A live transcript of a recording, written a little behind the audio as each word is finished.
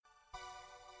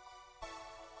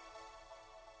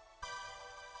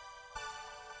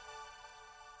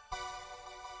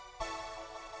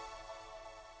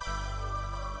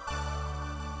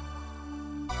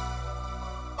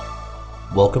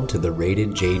Welcome to the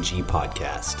Rated JG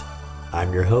podcast.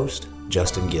 I'm your host,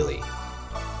 Justin Gilly.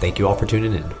 Thank you all for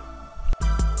tuning in.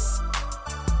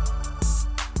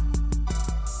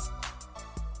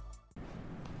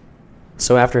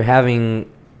 So after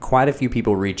having quite a few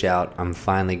people reach out, I'm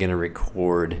finally going to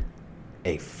record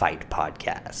a fight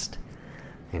podcast.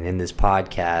 And in this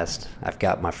podcast, I've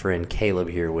got my friend Caleb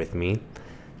here with me.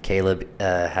 Caleb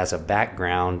has a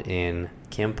background in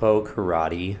Kempo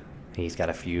Karate. He's got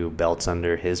a few belts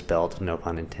under his belt, no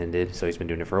pun intended, so he's been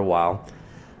doing it for a while.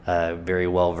 Very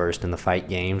well versed in the fight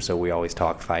game, so we always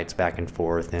talk fights back and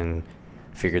forth and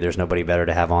figure there's nobody better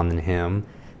to have on than him.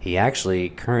 He actually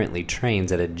currently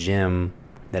trains at a gym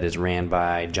that is ran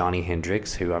by Johnny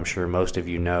Hendricks, who I'm sure most of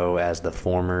you know as the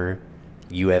former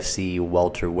UFC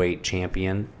welterweight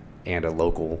champion and a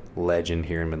local legend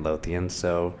here in Midlothian.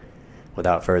 So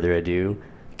without further ado,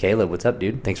 Caleb, what's up,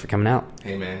 dude? Thanks for coming out.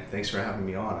 Hey, man. Thanks for having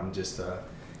me on. I'm just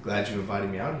glad you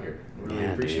invited me out here. Really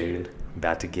appreciate it.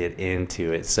 About to get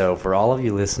into it. So for all of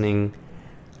you listening,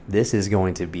 this is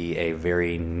going to be a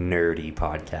very nerdy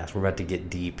podcast. We're about to get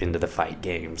deep into the fight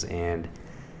games, and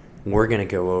we're going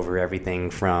to go over everything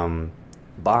from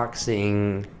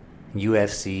boxing,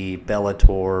 UFC,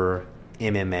 Bellator,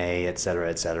 MMA, etc.,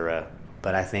 etc.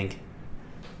 But I think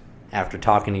after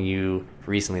talking to you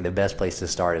recently, the best place to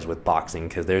start is with boxing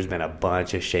because there's been a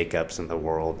bunch of shakeups in the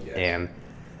world. Yes. And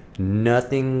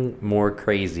nothing more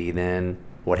crazy than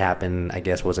what happened, I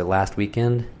guess, was it last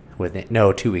weekend?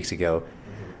 2 weeks ago.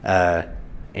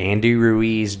 Andy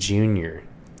Ruiz Jr.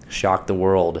 shocked the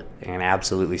world and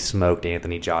absolutely smoked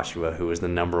Anthony Joshua, who was the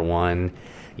number one,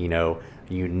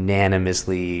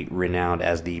 unanimously renowned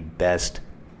as the best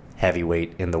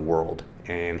heavyweight in the world.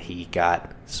 And he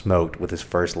got smoked with his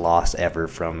first loss ever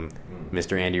from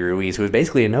Mr. Andy Ruiz, who was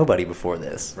basically a nobody before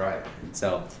this. Right.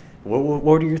 So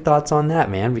what are your thoughts on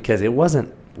that, man? Because it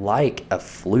wasn't like a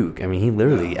fluke. I mean, he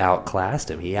literally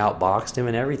outclassed him. He outboxed him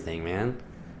and everything, man.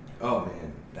 Oh,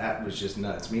 man. That was just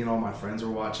nuts. Me and all my friends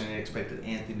were watching it, expected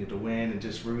Anthony to win, and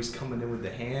just Ruiz coming in with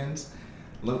the hands.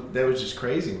 Look, that was just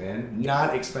crazy, man.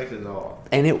 Not expected at all.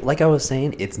 And it, like I was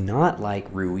saying, it's not like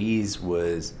Ruiz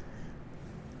was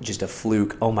just a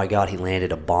fluke. Oh my God, he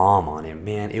landed a bomb on him,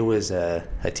 man. It was a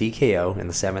TKO in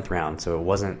the 7th round, so it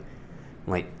wasn't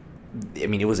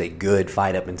it was a good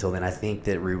fight up until then. I think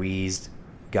that Ruiz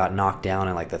got knocked down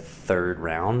in the 3rd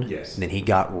round. Yes. And then he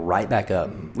got right back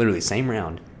up, literally same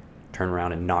round, turned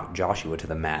around and knocked Joshua to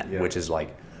the mat, which is I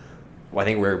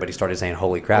think where everybody started saying,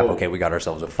 holy crap, okay, we got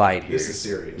ourselves a fight here. This is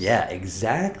serious. Yeah,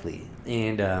 exactly.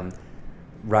 And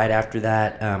right after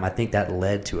that, I think that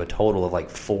led to a total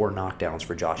of 4 knockdowns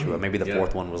for Joshua. Maybe the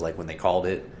 4th one was when they called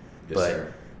it. Yes, but,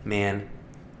 sir. Man,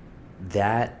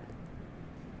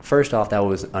 first off, that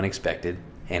was unexpected.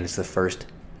 And it's the first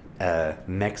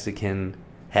Mexican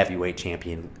heavyweight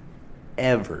champion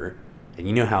ever. And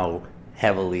you know how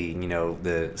heavily,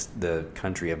 the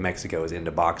country of Mexico is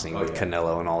into boxing with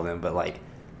Canelo and all of them. But,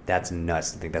 that's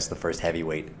nuts. I think that's the first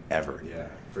heavyweight ever. Yeah,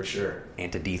 for sure.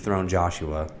 And to dethrone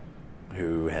Joshua,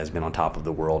 who has been on top of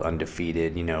the world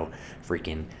undefeated,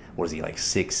 freaking, what is he,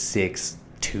 6'6",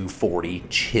 240,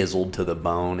 chiseled to the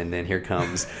bone, and then here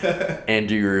comes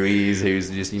Andy Ruiz, who's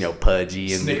just,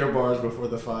 pudgy. And Snicker bars before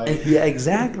the fight. Yeah,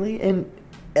 exactly. And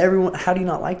everyone, how do you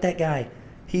not like that guy?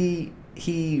 He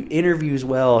interviews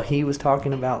well. He was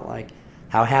talking about,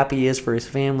 how happy he is for his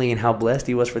family and how blessed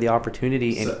he was for the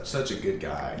opportunity. And such a good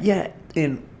guy. Yeah,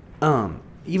 and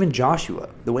even Joshua,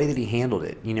 the way that he handled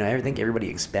it, I think everybody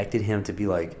expected him to be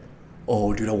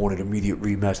oh, dude, I wanted an immediate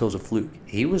rematch. That was a fluke.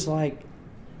 He was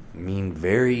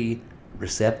very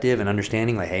receptive and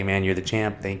understanding. Hey, man, you're the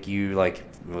champ. Thank you.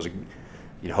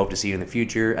 Hope to see you in the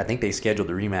future. I think they scheduled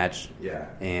the rematch. Yeah.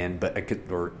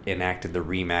 Or enacted the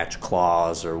rematch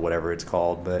clause or whatever it's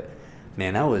called. But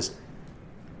man, that was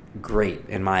great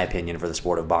in my opinion for the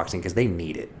sport of boxing because they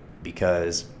need it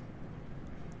because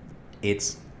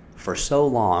for so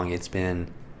long, it's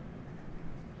been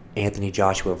Anthony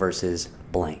Joshua versus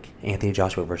blank. Anthony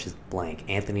Joshua versus blank.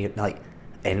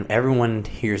 And everyone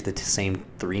hears the same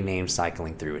 3 names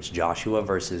cycling through. It's Joshua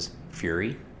versus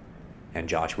Fury and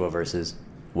Joshua versus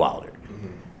Wilder.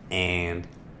 Mm-hmm. And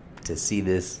to see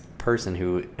this person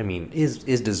who,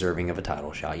 is deserving of a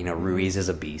title shot. Ruiz is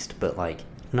a beast, but,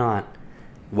 not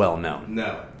well known.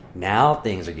 No. Now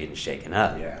things are getting shaken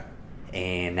up. Yeah.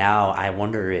 And now I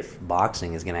wonder if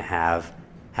boxing is going to have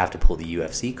to pull the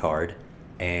UFC card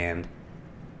and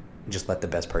just let the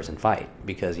best person fight.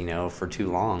 Because, for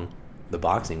too long, the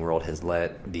boxing world has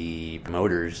let the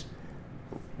promoters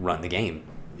run the game.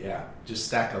 Yeah, just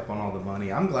stack up on all the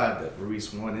money. I'm glad that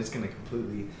Ruiz won. It's going to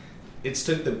completely it's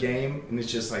took the game and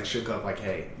it's just like shook up like,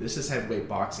 hey, this is heavyweight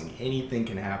boxing. Anything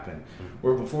can happen. Mm-hmm.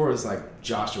 Where before it was like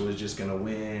Joshua's just gonna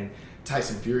win,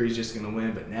 Tyson Fury's just gonna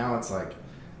win, but now it's like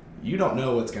you don't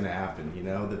know what's gonna happen. You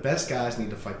know, the best guys need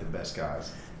to fight the best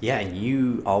guys. Yeah, and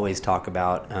you always talk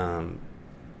about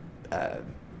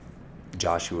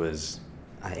Joshua's.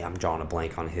 I'm drawing a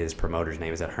blank on his promoter's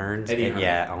name. Is it Hearns? Eddie Hearn.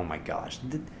 Yeah. Oh my gosh,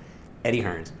 Eddie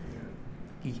Hearns.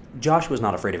 Joshua's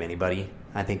not afraid of anybody.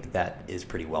 I think that is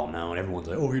pretty well known. Everyone's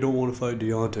like, "Oh, you don't want to fight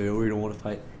Deontay. Oh, you don't want to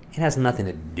fight." It has nothing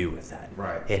to do with that.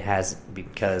 Right. It has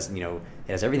because it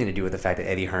has everything to do with the fact that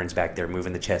Eddie Hearn's back there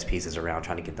moving the chess pieces around,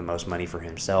 trying to get the most money for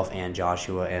himself and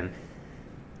Joshua. And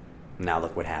now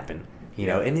look what happened.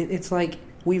 And it's like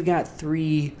we've got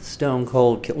 3 stone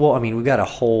cold. We've got a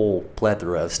whole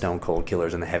plethora of stone cold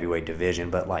killers in the heavyweight division,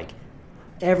 but like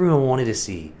everyone wanted to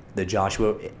see the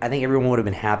Joshua. I think everyone would have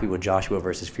been happy with Joshua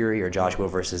versus Fury or Joshua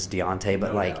versus Deontay,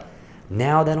 but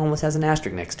now that almost has an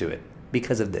asterisk next to it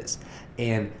because of this.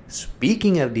 And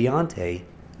speaking of Deontay,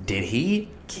 did he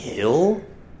kill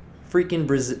freaking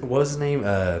Brazil? What was his name?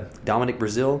 Dominic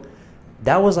Brazil.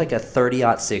 That was like a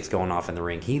 30-06 going off in the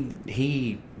ring.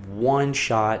 He one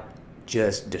shot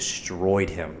just destroyed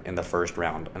him in the first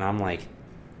round, and I'm like,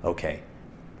 okay,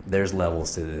 there's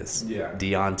levels to this. Yeah.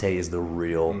 Deontay is the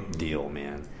real deal,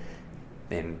 man.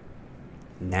 And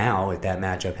now, if that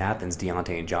matchup happens,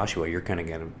 Deontay and Joshua, you're kind of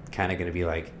gonna be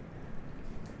like,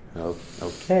 oh,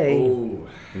 okay, Ooh.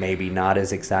 maybe not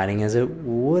as exciting as it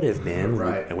would have been.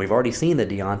 Right. And we've already seen the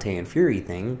Deontay and Fury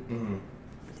thing. Mm-hmm.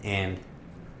 And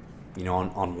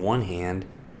on one hand,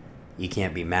 you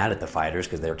can't be mad at the fighters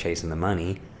because they're chasing the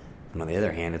money. And on the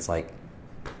other hand, it's like,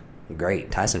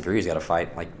 great, Tyson Fury's got to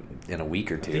fight like in a week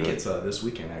or two. I think it's this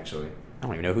weekend actually. I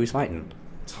don't even know who he's fighting.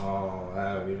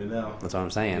 I don't even know. That's what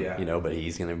I'm saying. Yeah. But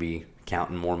he's going to be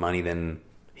counting more money than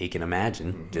he can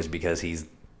imagine just because he's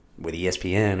with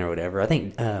ESPN or whatever. I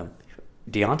think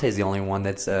Deontay's the only one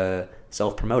that's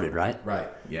self-promoted, right? Right,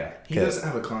 yeah. He doesn't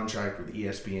have a contract with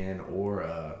ESPN or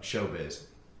Showbiz.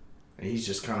 And he's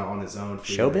just kind of on his own.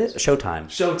 Showbiz? Showtime.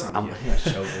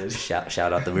 Showbiz.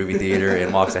 Shout out the movie theater in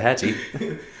Waxahachie.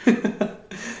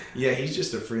 Yeah, he's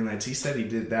just a freelance. He said he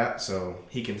did that so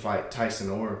he can fight Tyson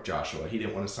or Joshua. He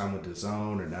didn't want to sign with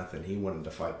DAZN or nothing. He wanted to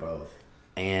fight both.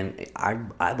 And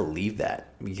I believe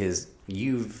that because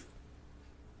you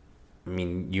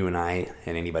and I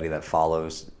and anybody that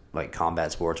follows like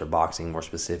combat sports or boxing more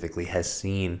specifically has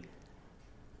seen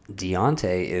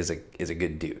Deontay is a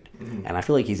good dude. Mm-hmm. And I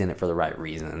feel like he's in it for the right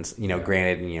reasons.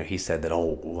 Granted, he said that,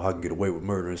 I can get away with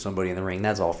murdering somebody in the ring.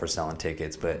 That's all for selling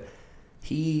tickets. But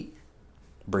he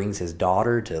brings his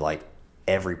daughter to like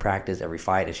every practice, every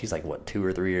fight, and she's like 2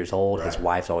 or 3 years old. Right. His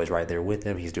wife's always right there with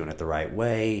him. He's doing it the right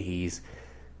way. He's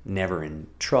never in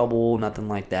trouble, nothing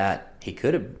like that. He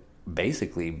could have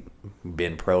basically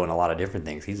been pro in a lot of different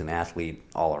things. He's an athlete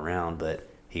all around, but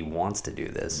he wants to do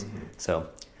this. Mm-hmm. So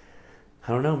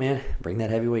I don't know, man. Bring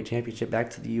that heavyweight championship back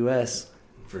to the U.S.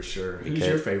 For sure. Who's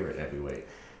your favorite heavyweight?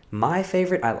 My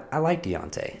favorite, I like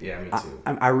Deontay. Yeah, me too.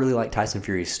 I really like Tyson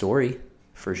Fury's story,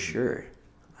 for sure.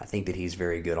 I think that he's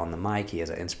very good on the mic. He has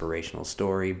an inspirational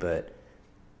story, but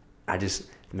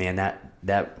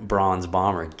that bronze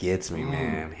bomber gets me,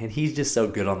 man. And he's just so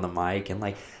good on the mic.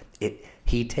 And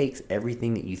he takes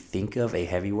everything that you think of a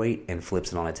heavyweight and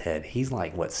flips it on its head. He's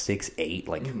like, 6'8",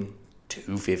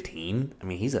 215? I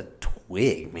mean, he's a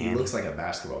twig, man. He looks like a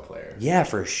basketball player. Yeah,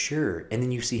 for sure. And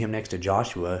then you see him next to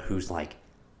Joshua, who's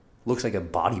looks like a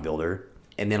bodybuilder.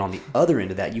 And then on the other end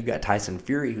of that, you've got Tyson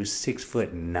Fury, who's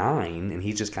 6'9", and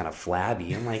he's just kind of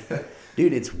flabby. I'm like,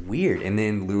 dude, it's weird. And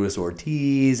then Luis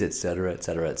Ortiz, et cetera, et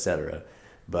cetera, et cetera.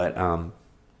 But,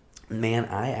 man,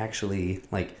 I actually,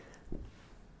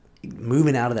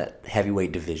 moving out of that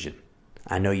heavyweight division,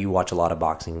 I know you watch a lot of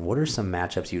boxing. What are some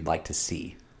matchups you'd like to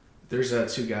see? There's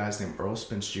 2 guys named Earl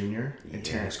Spence Jr. and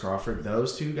Terrence Crawford.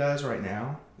 Those 2 guys right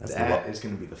now, that is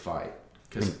going to be the fight.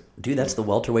 Dude, that's the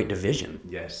welterweight division.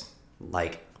 Yes.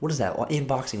 What is that? In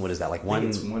boxing, what is that? I think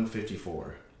it's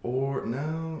 154. Or,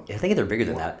 no. I think they're bigger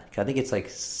than that. I think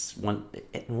it's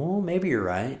maybe you're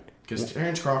right. Because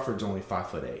Terrence Crawford's only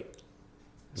 5'8".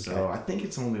 So I think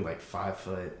it's only 5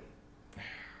 foot.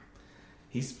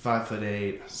 He's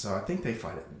 5'8", so I think they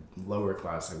fight at lower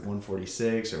class,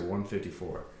 146 or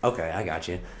 154. Okay, I got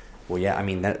you. Well, yeah, I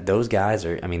mean, those guys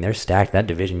are, they're stacked. That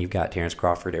division, you've got Terrence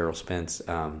Crawford, Errol Spence,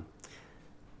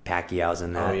 Pacquiao's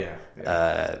in that. Oh,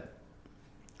 yeah.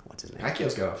 What's his name?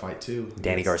 Pacquiao's got a fight, too.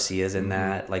 Danny Garcia's in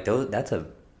that. That's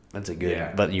a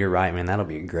good, but you're right, man, that'll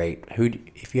be great.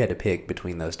 If you had to pick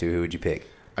between those 2, who would you pick?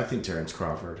 I think Terrence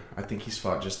Crawford. I think he's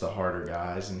fought just the harder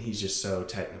guys, and he's just so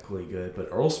technically good. But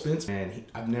Earl Spence, man,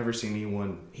 I've never seen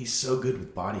anyone. He's so good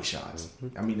with body shots.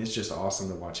 Mm-hmm. I mean, it's just awesome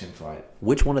to watch him fight.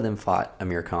 Which one of them fought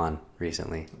Amir Khan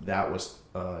recently? That was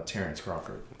Terrence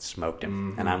Crawford. Smoked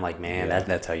him. Mm-hmm. And I'm like, man,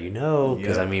 that's how you know.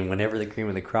 Because, I mean, whenever the cream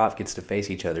of the crop gets to face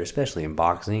each other, especially in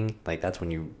boxing, like, that's when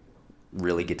you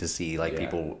really get to see, like,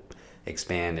 people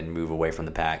expand and move away from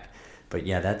the pack. But,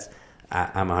 yeah,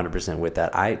 I'm 100% with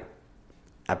that. I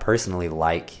personally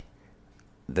like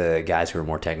the guys who are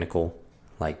more technical,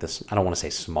 like this. I don't want to say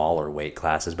smaller weight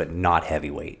classes, but not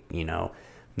heavyweight,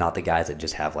 not the guys that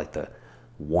just have like the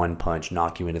one punch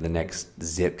knock you into the next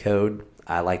zip code.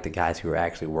 I like the guys who are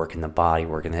actually working the body,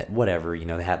 working the whatever,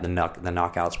 they have the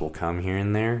knockouts will come here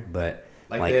and there, but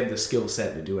like they have the skill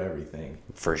set to do everything.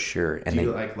 For sure. And do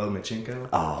you like Lomachenko?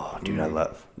 Oh, dude, I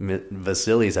love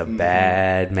Vasili's a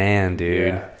bad man,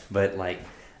 dude. Yeah. But like,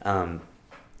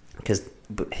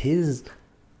 but his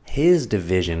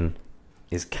division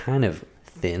is kind of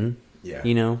thin. Yeah.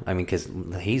 I mean, because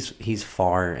he's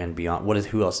far and beyond.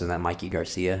 Who else is that? Mikey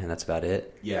Garcia, and that's about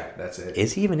it. Yeah, that's it.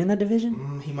 Is he even in that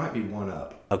division? He might be one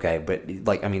up. Okay, but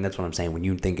like, I mean, that's what I'm saying. When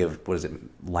you think of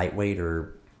lightweight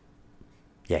or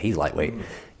he's lightweight.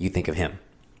 You think of him,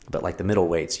 but like the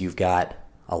middleweights, you've got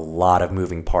a lot of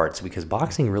moving parts because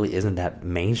boxing really isn't that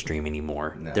mainstream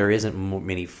anymore. No. There isn't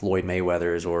many Floyd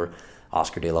Mayweathers or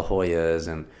Oscar De La Hoyas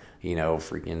and,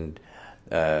 freaking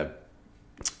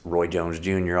Roy Jones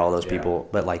Jr., all those people.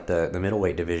 But like the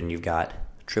middleweight division, you've got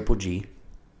Triple G,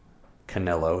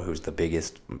 Canelo, who's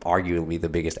arguably the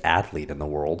biggest athlete in the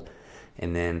world.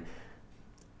 And then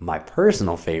my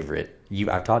personal favorite,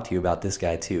 I've talked to you about this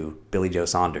guy too, Billy Joe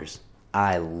Saunders.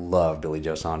 I love Billy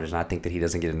Joe Saunders, and I think that he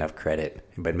doesn't get enough credit.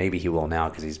 But maybe he will now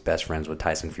because he's best friends with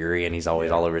Tyson Fury, and he's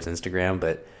always all over his Instagram.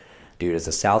 But, dude, as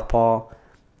a southpaw,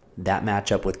 that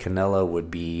matchup with Canelo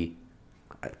would be,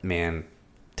 man,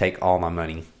 take all my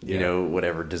money.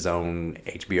 Whatever, DAZN,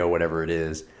 HBO, whatever it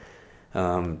is.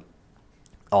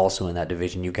 Also in that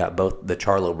division, you've got both the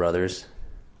Charlo brothers.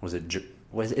 Is it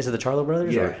the Charlo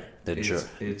brothers? Yeah. Or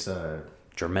it's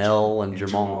Jermell and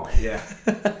Jamal. Yeah.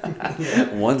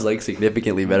 One's like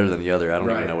significantly better than the other. I don't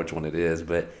even know which one it is,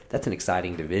 but that's an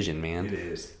exciting division, man. It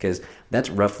is. Because that's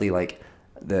roughly like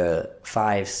the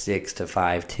 5'6" to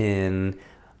 5'10",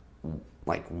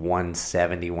 like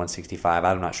 170, 165.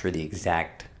 I'm not sure the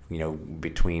exact,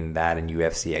 between that and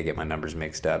UFC, I get my numbers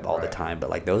mixed up all the time. But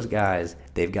like those guys,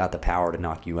 they've got the power to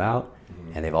knock you out,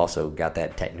 and they've also got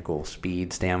that technical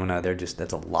speed, stamina.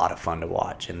 That's a lot of fun to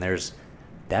watch. And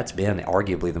that's been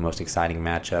arguably the most exciting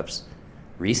matchups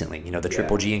recently. The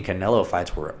Triple G and Canelo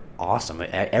fights were awesome.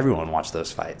 Everyone watched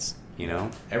those fights,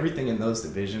 Everything in those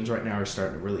divisions right now are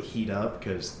starting to really heat up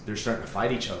because they're starting to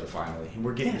fight each other finally. And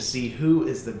we're getting to see who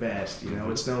is the best.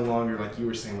 It's no longer like you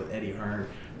were saying with Eddie Hearn,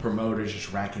 promoters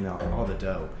just racking out all the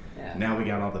dough. Yeah. Now we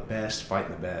got all the best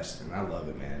fighting the best, and I love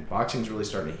it, man. Boxing's really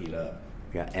starting to heat up.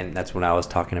 Yeah, and that's when I was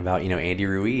talking about, Andy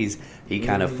Ruiz. He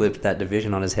kind of flipped that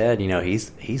division on his head. He's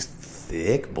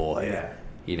thick boy.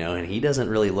 Yeah. And he doesn't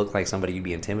really look like somebody you'd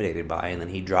be intimidated by. And then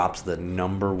he drops the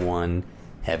number one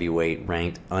heavyweight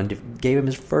ranked, gave him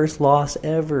his first loss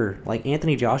ever. Like,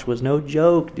 Anthony Joshua was no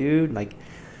joke, dude. Like,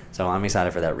 so I'm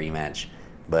excited for that rematch.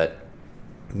 But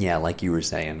yeah, like you were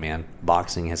saying, man,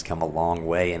 boxing has come a long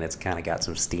way, and it's kind of got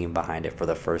some steam behind it for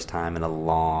the first time in a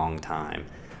long time.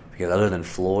 Because other than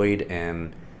Floyd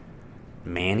and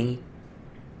Manny,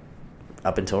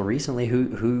 up until recently,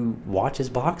 who watches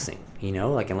boxing?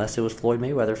 Like, unless it was Floyd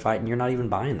Mayweather fighting, you're not even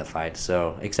buying the fight.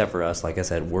 So, except for us, like I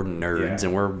said, we're nerds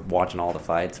and we're watching all the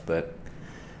fights. But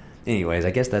anyways,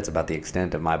 I guess that's about the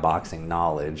extent of my boxing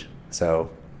knowledge. So,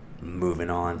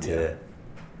 moving on to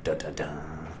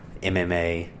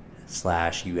MMA /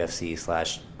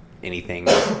 UFC / anything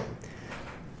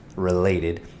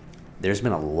related. There's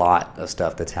been a lot of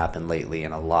stuff that's happened lately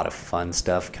and a lot of fun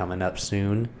stuff coming up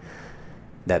soon.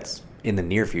 That's in the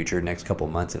near future, next couple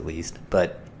months at least.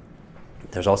 But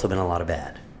there's also been a lot of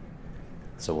bad.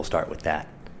 So we'll start with that.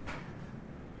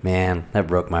 Man, that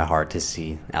broke my heart to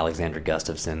see Alexander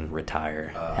Gustafsson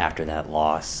retire after that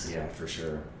loss. Yeah, for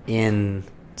sure. In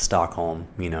Stockholm,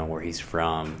 where he's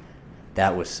from.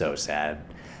 That was so sad.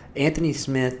 Anthony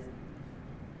Smith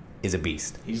is a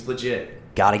beast. He's legit.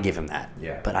 Gotta give him that.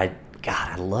 Yeah. But I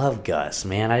love Gus,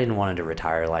 man. I didn't want him to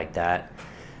retire like that.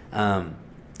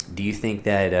 Do you think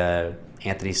that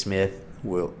Anthony Smith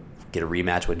will get a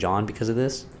rematch with John because of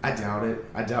this? I doubt it.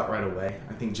 I doubt right away.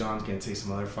 I think John's going to take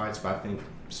some other fights, but I think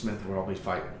Smith will probably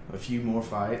fight a few more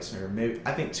fights, or maybe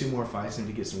I think 2 more fights, and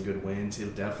if he gets some good wins, he'll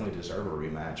definitely deserve a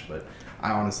rematch. But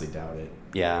I honestly doubt it.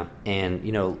 Yeah,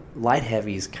 and light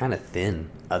heavy's kind of thin.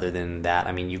 Other than that,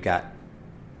 I mean, you've got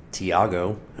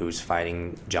Tiago, who's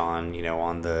fighting John,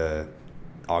 on the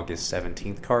August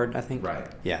 17th card, I think. Right.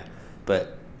 Yeah,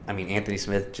 but I mean, Anthony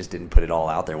Smith just didn't put it all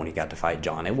out there when he got to fight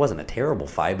John. It wasn't a terrible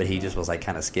fight, but he just was like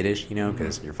kind of skittish,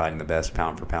 because you're fighting the best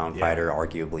pound for pound fighter,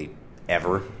 arguably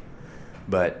ever.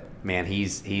 But man, he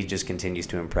just continues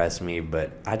to impress me.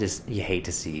 But you hate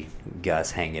to see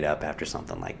Gus hang it up after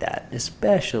something like that,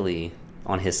 especially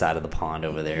on his side of the pond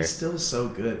over there. He's still so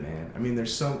good, man. I mean,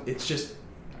 it's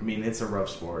a rough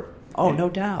sport. Oh, no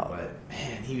doubt. But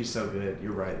man, he was so good.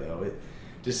 You're right, though.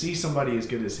 To see somebody as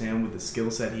good as him with the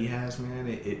skill set he has, man,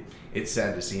 it's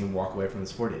sad to see him walk away from the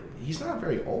sport. He's not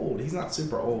very old. He's not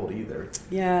super old either.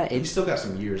 Yeah. He's still got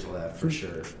some years left, for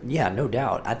sure. Yeah, no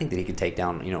doubt. I think that he could take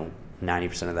down,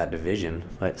 90% of that division.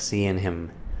 But seeing him,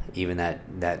 even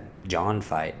that John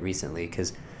fight recently,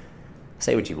 because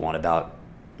say what you want about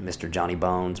Mr. Johnny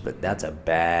Bones, but that's a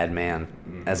bad man.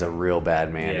 That's a real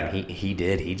bad man. Yeah. And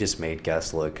he just made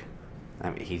Gus look, I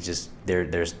mean,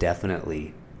 there's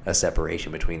definitely a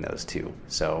separation between those two.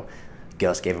 So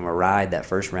Gus gave him a ride that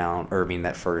first round,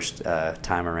 that first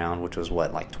time around, which was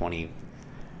like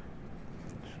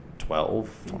 2012,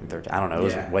 2013. I don't know. It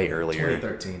was way earlier.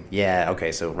 2013. Yeah.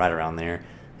 Okay. So right around there.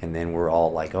 And then we're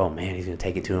all like, oh man, he's going to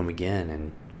take it to him again.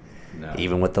 And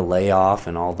even with the layoff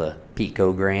and all the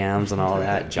picograms and all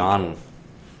that, John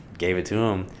gave it to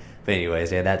him. But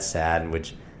anyways, yeah, that's sad.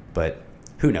 But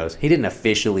who knows? He didn't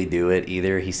officially do it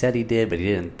either. He said he did, but he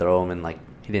didn't throw him in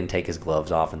he didn't take his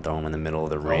gloves off and throw him in the middle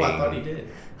of the ring. I thought he did.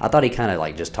 I thought he kind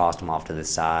of just tossed him off to the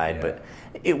side, but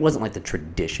it wasn't like the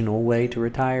traditional way to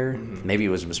retire. Mm-hmm. Maybe it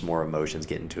was just more emotions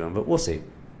getting to him, but we'll see.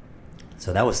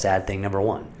 So that was sad thing number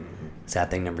 1. Mm-hmm.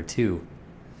 Sad thing number 2.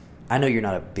 I know you're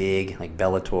not a big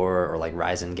Bellator or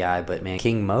Ryzen guy, but man,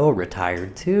 King Mo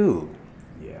retired too.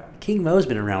 Yeah. King Mo's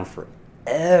been around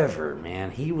forever,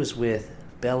 man. He was with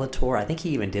Bellator. I think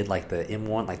he even did the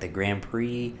M1, the Grand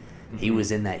Prix. Mm-hmm. He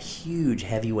was in that huge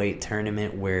heavyweight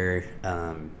tournament where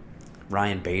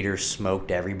Ryan Bader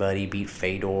smoked everybody, beat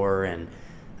Fedor and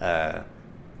freaking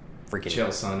Chael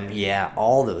Sonnen. Yeah,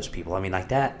 all those people. I mean,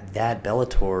 that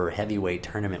Bellator heavyweight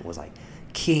tournament was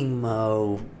King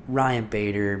Mo, Ryan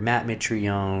Bader, Matt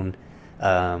Mitrione,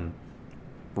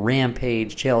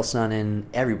 Rampage, Chael Sonnen,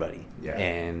 everybody. Yeah.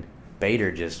 And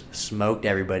Bader just smoked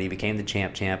everybody, became the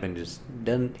champ, and just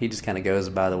kind of goes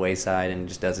by the wayside and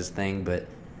just does his thing. But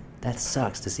that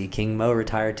sucks to see King Mo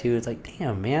retire too. It's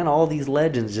damn, man, all these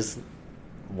legends just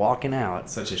walking out.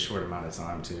 Such a short amount of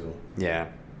time too. Yeah.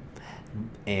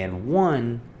 And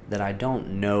one that I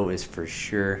don't know is for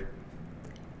sure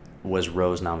was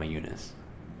Rose Namajunas.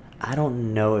 I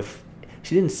don't know if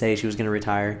she didn't say she was going to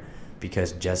retire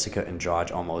because Jessica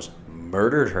Andrade almost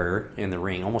murdered her in the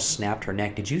ring, almost snapped her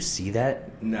neck. Did you see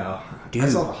that? No. Dude. I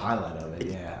saw the highlight of it,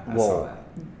 yeah. I saw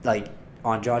that.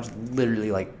 Andrade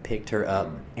literally picked her up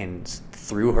and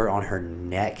threw her on her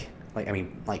neck.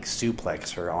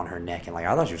 Suplex her on her neck. And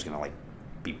I thought she was going to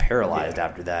be paralyzed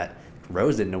after that.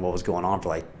 Rose didn't know what was going on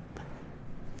for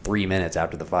 3 minutes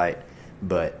after the fight.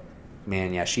 But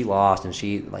man, yeah, she lost, and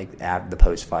she at the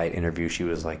post-fight interview, she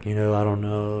was I don't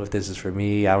know if this is for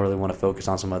me. I really want to focus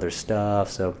on some other stuff.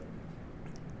 So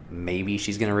maybe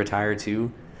she's going to retire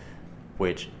too,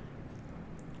 which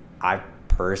I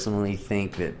personally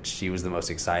think that she was the most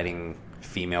exciting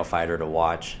female fighter to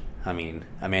watch. I mean,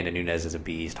 Amanda Nunes is a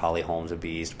beast, Holly Holm's a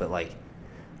beast, but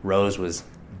Rose was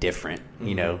different,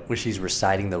 when she's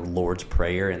reciting the Lord's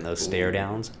Prayer and those stare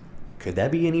downs. Could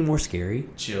that be any more scary?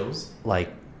 Chills?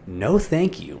 No,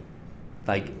 thank you.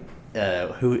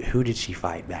 Who did she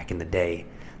fight back in the day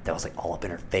that was all up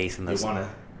in her face? And those. Joanna.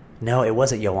 No, it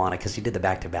wasn't Joanna because she did the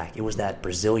back-to-back. It was that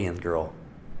Brazilian girl.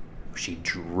 She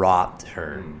dropped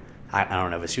her. I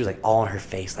don't know, but she was all in her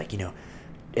face,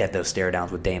 at those stare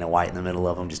downs with Dana White in the middle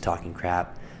of them, just talking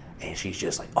crap. And she's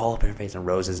just all up in her face, and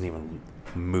Rose isn't even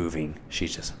moving.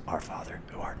 She's just, Our Father,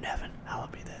 who art in heaven,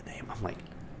 hallowed be that name. I'm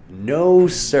no,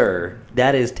 sir.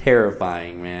 That is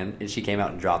terrifying, man. And she came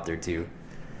out and dropped her, too.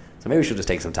 So maybe she'll just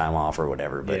take some time off or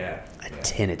whatever. But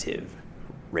tentative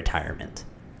retirement.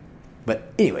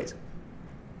 But anyways,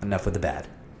 enough with the bad.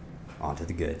 On to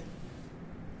the good.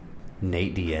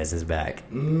 Nate Diaz is back.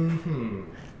 Mm-hmm.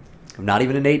 I'm not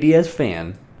even a Nate Diaz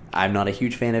fan. I'm not a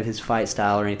huge fan of his fight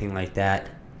style or anything like that.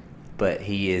 But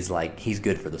he is he's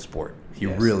good for the sport. He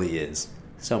really is.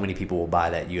 So many people will buy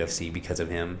that UFC because of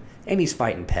him. And he's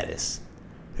fighting Pettis,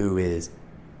 who is,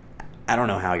 I don't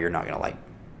know how you're not going to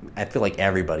I feel like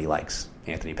everybody likes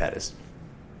Anthony Pettis.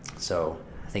 So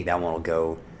think that one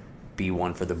will be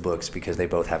one for the books because they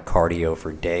both have cardio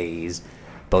for days.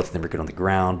 Both of them are good on the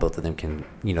ground. Both of them can,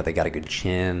 they got a good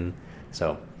chin.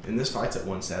 So. And this fight's at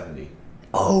 170.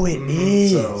 Oh, it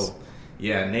is. So,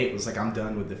 yeah, Nate was like, I'm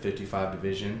done with the 55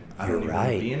 division. I don't even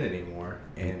want to be in it anymore.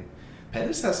 And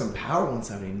Pettis has some power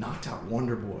 170. Knocked out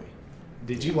Wonder Boy.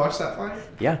 Did you watch that fight?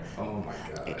 Yeah. Oh, my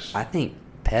gosh. I think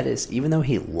Pettis, even though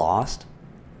he lost,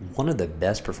 one of the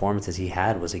best performances he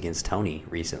had was against Tony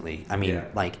recently. I mean,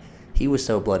 he was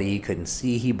so bloody he couldn't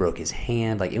see. He broke his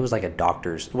hand. Like, it was like a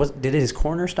doctor's. Did his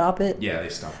corner stop it? Yeah, they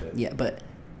stopped it. Yeah, but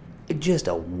just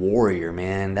a warrior,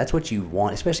 man. That's what you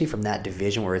want, especially from that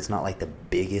division where it's not like the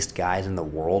biggest guys in the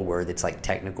world, where it's like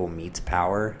technical meets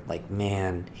power. Like,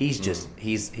 man, he's just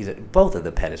both of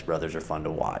the Pettis brothers are fun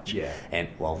to watch. Yeah, and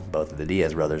both of the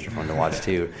Diaz brothers are fun to watch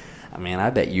too. I mean, I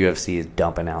bet UFC is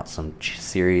dumping out some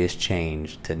serious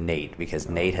change to Nate because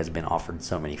Nate has been offered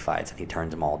so many fights and he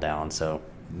turns them all down. So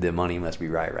the money must be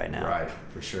right now. Right,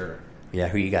 for sure. Yeah,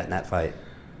 who you got in that fight?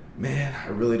 Man, I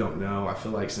really don't know. I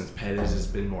feel like since Pettis has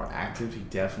been more active, he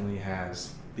definitely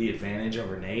has the advantage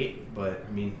over Nate. But,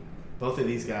 I mean, both of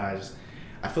these guys,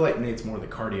 I feel like Nate's more the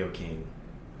cardio king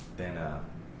than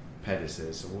Pettis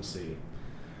is, so we'll see.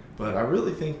 But I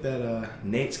really think that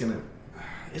Nate's going to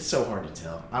 – it's so hard to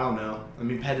tell. I don't know. I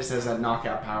mean, Pettis has that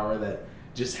knockout power that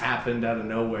just happened out of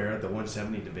nowhere at the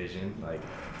 170 division. Like,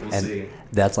 we'll see.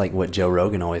 That's like what Joe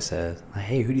Rogan always says. Like,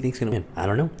 hey, who do you think's going to win? I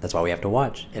don't know. That's why we have to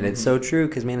watch. And it's so true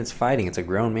because, man, it's fighting. It's a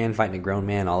grown man fighting a grown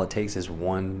man. All it takes is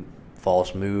one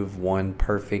false move, one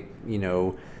perfect,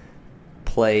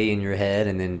 play in your head,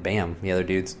 and then, bam, the other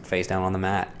dude's face down on the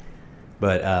mat.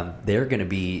 But they're going to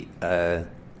be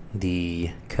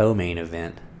the co-main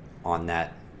event on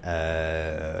that.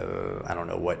 I don't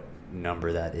know what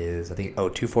number that is. I think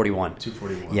 241.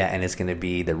 241. Yeah, and it's going to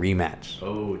be the rematch.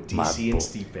 Oh, DC and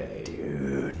Stipe.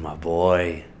 Dude, my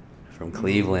boy from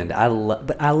Cleveland.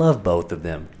 But I love both of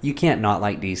them. You can't not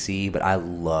like DC, but I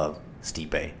love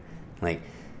Stipe. And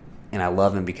I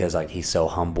love him because he's so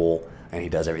humble and he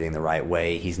does everything the right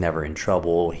way. He's never in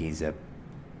trouble. He's a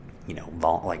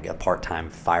a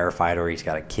part-time firefighter. He's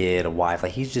got a kid, a wife.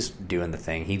 He's just doing the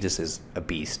thing. He just is a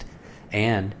beast.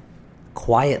 And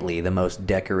quietly the most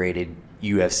decorated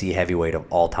UFC heavyweight of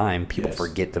all time. People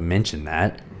forget to mention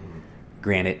that.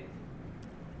 Granted,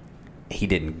 he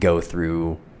didn't go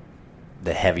through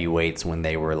the heavyweights when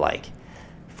they were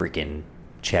freaking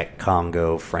Czech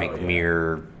Congo, Frank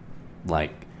Mir,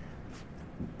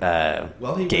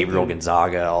 Gabriel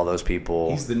Gonzaga, all those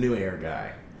people. He's the new air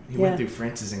guy. He went through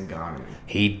Francis Ngannou.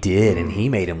 He did, and he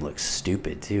made him look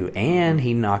stupid, too. And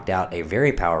he knocked out a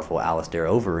very powerful Alistair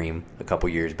Overeem a couple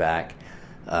years back.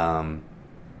 Who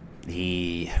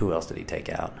else did he take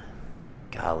out?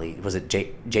 Golly, was it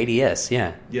JDS?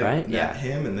 Yeah, right? Yeah,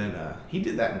 him, and then he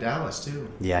did that in Dallas,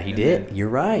 too. Yeah, he did. You're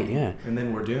right, yeah. And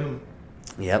then Werdum.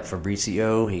 Yep,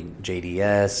 Fabricio,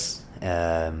 JDS,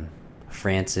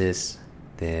 Francis,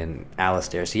 then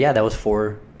Alistair. So, yeah, that was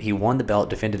 4. He won the belt,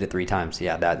 defended it 3 times.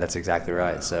 Yeah, that's exactly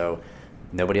right. Wow. So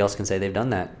nobody else can say they've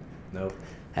done that. Nope.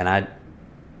 And I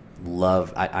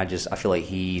feel like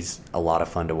he's a lot of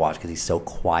fun to watch because he's so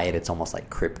quiet. It's almost like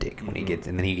cryptic when he gets,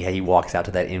 and then he walks out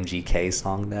to that MGK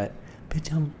song, that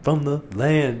bitch, I'm from the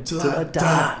land till I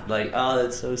die.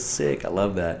 That's so sick. I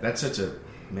love that. That's such a,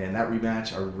 man, that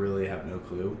rematch, I really have no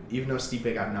clue. Even though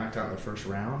Stipe got knocked out in the first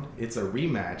round, it's a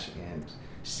rematch, and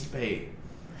Stipe,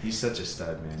 he's such a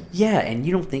stud, man. Yeah, and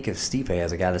you don't think of Stipe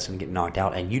as a guy that's going to get knocked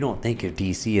out, and you don't think of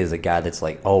DC as a guy that's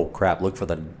like, oh, crap, look for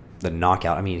the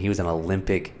knockout. I mean, he was an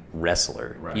Olympic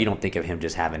wrestler. Right. You don't think of him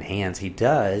just having hands. He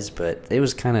does, but it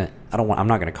was kind of, I'm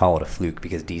not going to call it a fluke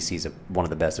because DC's one of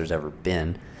the best there's ever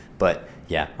been. But,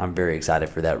 yeah, I'm very excited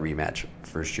for that rematch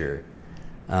for sure.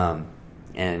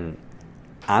 And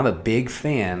I'm a big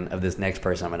fan of this next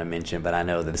person I'm going to mention, but I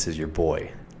know that this is your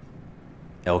boy.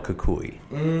 El Cucuy,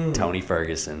 Tony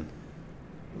Ferguson.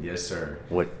 Yes, sir.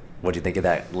 What'd you think of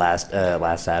that last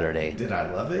Saturday? Did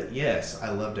I love it? Yes, I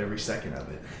loved every second of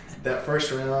it. That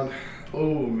first round,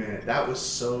 oh man, that was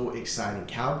so exciting.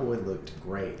 Cowboy looked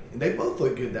great, and they both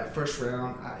looked good. That first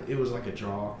round, it was like a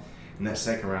draw, and that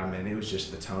second round, man, it was just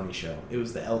the Tony show. It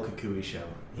was the El Cucuy show.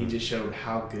 He just showed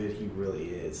how good he really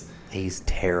is. He's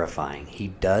terrifying. He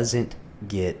doesn't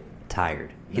get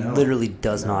tired. He literally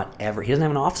does not ever. He doesn't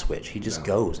have an off switch. He just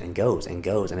goes and goes and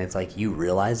goes. And it's like you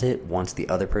realize it once the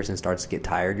other person starts to get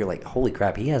tired. You're like, holy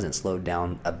crap, he hasn't slowed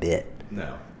down a bit.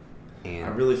 No. And I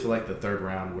really feel like the third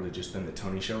round would have just been the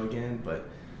Tony show again. But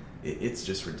it's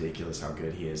just ridiculous how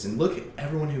good he is. And look at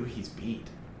everyone who he's beat.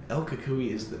 El Cucuy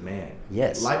is the man.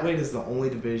 Yes. Lightweight is the only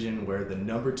division where the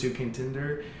number 2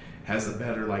 contender has a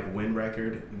better like win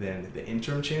record than the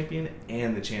interim champion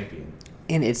and the champion.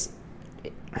 And it's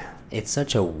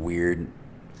such a weird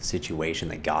situation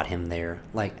that got him there.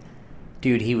 Like,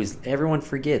 dude, everyone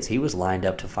forgets he was lined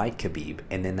up to fight Khabib,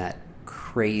 and then that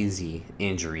crazy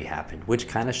injury happened, which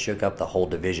kind of shook up the whole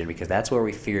division, because that's where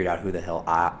we figured out who the hell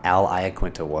Al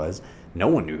Iaquinta was. No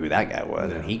one knew who that guy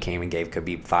was, and he came and gave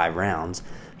Khabib 5 rounds.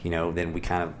 Then we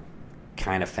kind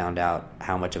of found out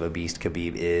how much of a beast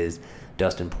Khabib is.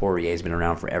 Dustin Poirier's been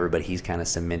around forever, but he's kind of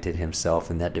cemented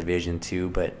himself in that division too.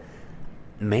 But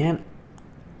man,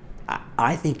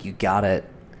 I think you gotta,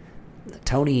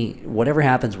 Tony, whatever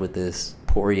happens with this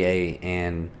Poirier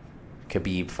and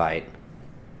Khabib fight,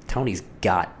 Tony's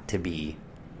got to be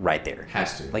right there.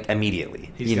 Has to. Like,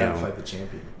 immediately. He's got to fight the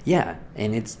champion. Yeah,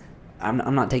 and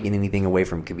I'm not taking anything away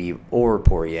from Khabib or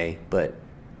Poirier, but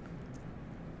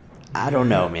I don't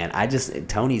know, man.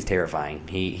 Tony's terrifying.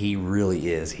 He really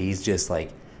is. He's just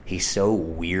like, he's so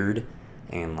weird,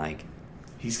 and like,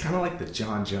 he's kind of like the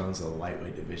John Jones of the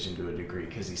lightweight division to a degree,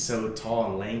 because he's so tall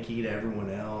and lanky to everyone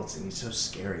else, and he's so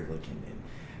scary looking. And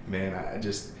man,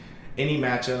 any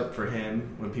matchup for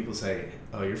him, when people say,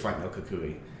 "Oh, you're fighting El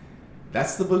Cucuy,"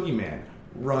 that's the boogeyman.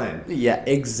 Run. Yeah,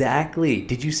 exactly.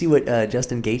 Did you see what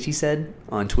Justin Gaethje said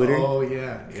on Twitter? Oh,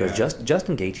 yeah. Because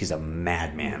Justin Gaethje's a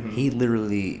madman. Mm-hmm. He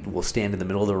literally will stand in the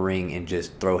middle of the ring and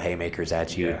just throw haymakers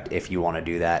at you if you want to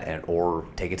do that, or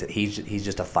take it to. He's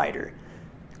just a fighter.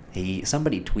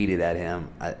 Somebody tweeted at him.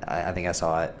 I think I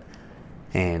saw it,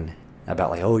 and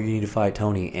about like, oh, you need to fight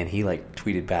Tony, and he like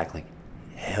tweeted back like,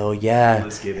 hell yeah,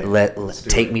 let's get it. Let's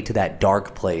take me to that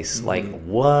dark place. Mm-hmm. Like,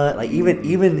 what? Like,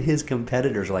 even his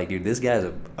competitors are like, dude, this guy's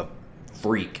a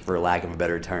freak, for lack of a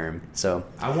better term. So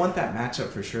I want that matchup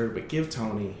for sure, but give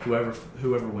Tony,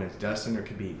 whoever wins, Dustin or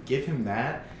Khabib, give him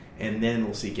that, and then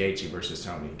we'll see Gaethje versus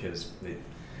Tony. Because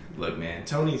look, man,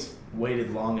 Tony's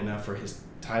waited long enough for his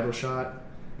title shot.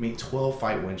 I mean, 12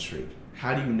 fight win streak.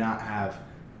 How do you not have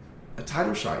a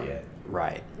title shot yet?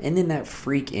 Right. And then that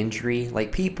freak injury,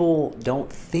 like, people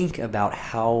don't think about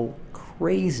how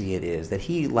crazy it is that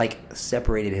he like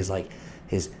separated his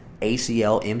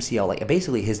ACL, MCL, like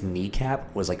basically his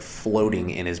kneecap was like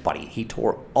floating in his body. He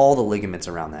tore all the ligaments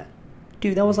around that.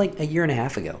 Dude, that was like a year and a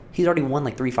half ago. He's already won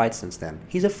like 3 fights since then.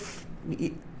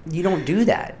 You don't do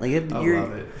that. Like,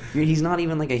 love it. He's not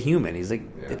even like a human. He's like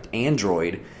an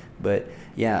android. But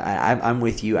yeah, I'm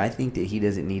with you. I think that he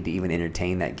doesn't need to even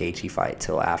entertain that Gaethje fight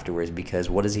till afterwards, because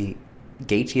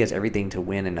Gaethje has everything to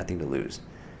win and nothing to lose,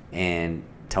 and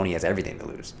Tony has everything to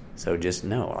lose. So just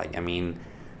no. Like, I mean,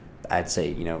 I'd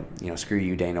say screw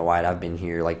you, Dana White. I've been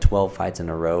here like 12 fights in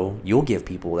a row. You'll give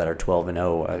people that are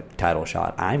 12-0 a title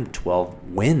shot. I'm 12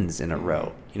 wins in a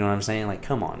row. You know what I'm saying? Like,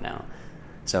 come on now.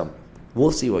 So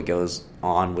we'll see what goes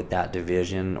on with that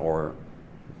division, or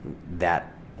that.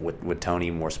 With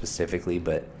Tony more specifically,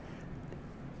 but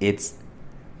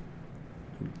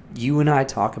you and I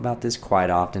talk about this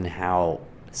quite often, how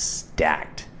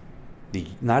stacked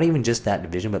not even just that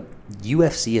division, but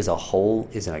UFC as a whole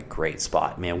is in a great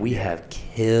spot. Man, we have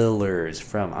killers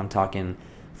I'm talking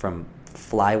from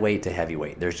flyweight to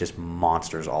heavyweight. There's just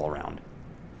monsters all around,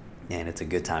 and it's a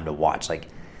good time to watch. Like,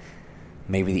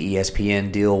 maybe the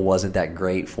ESPN deal wasn't that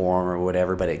great for them or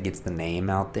whatever, but it gets the name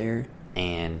out there.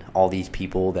 And all these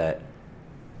people that,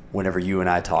 whenever you and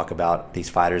I talk about these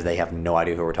fighters, they have no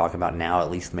idea who we're talking about. Now at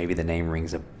least maybe the name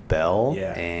rings a bell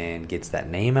and gets that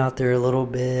name out there a little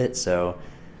bit. So,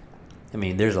 I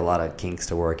mean, there's a lot of kinks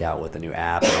to work out with the new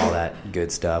app and all that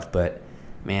good stuff. But,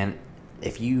 man,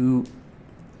 if you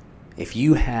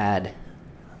had,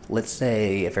 let's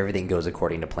say if everything goes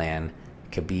according to plan,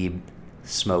 Khabib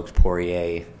smokes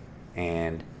Poirier,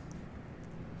 and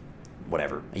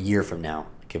whatever, a year from now,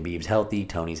 Khabib's healthy,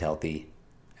 Tony's healthy,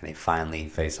 and they finally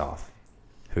face off.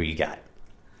 Who you got?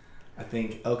 I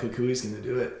think El Cucuy's going to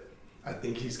do it. I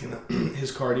think he's going to...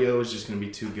 his cardio is just going to be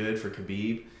too good for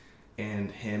Khabib,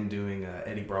 and him doing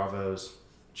Eddie Bravo's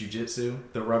jiu-jitsu,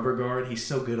 the rubber guard, he's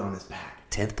so good on his back.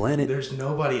 10th planet. There's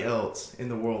nobody else in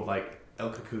the world like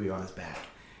El Cucuy on his back.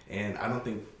 And I don't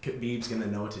think Khabib's going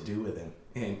to know what to do with him.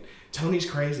 And Tony's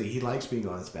crazy. He likes being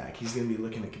on his back. He's going to be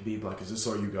looking at Khabib like, is this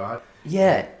all you got?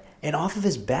 Yeah. And off of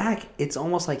his back, it's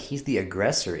almost like he's the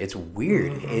aggressor. It's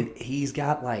weird. Mm-hmm. He's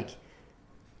got like,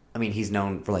 I mean, he's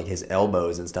known for like his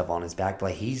elbows and stuff on his back, but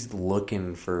like he's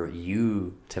looking for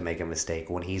you to make a mistake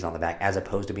when he's on the back, as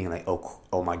opposed to being like,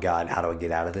 oh my God, how do I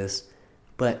get out of this?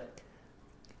 But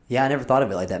yeah, I never thought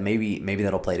of it like that. Maybe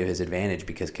that'll play to his advantage,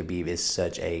 because Khabib is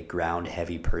such a ground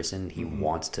heavy person. He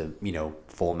wants to,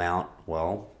 full mount.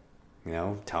 Well,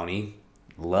 Tony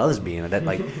loves being that.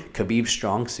 Like, Khabib's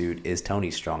strong suit is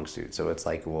Tony's strong suit. So it's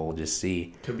like, well, we'll just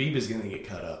see. Khabib is going to get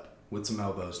cut up. with some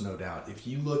elbows, no doubt. If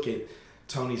you look at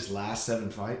Tony's last 7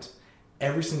 fights,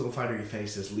 every single fighter he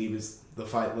faces leaves the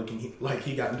fight looking like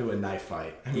he got into a knife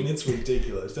fight. I mean, it's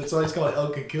ridiculous. That's why he's called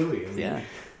El Cucuy. I mean,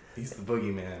 he's the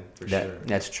boogeyman for sure.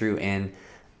 That's true. And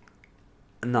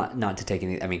not to take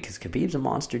any, I mean, because Khabib's a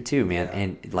monster too, man. Yeah,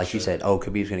 and like you said,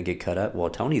 Khabib's going to get cut up. Well,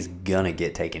 Tony's going to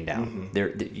get taken down.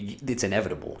 It's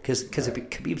inevitable because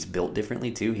Khabib's built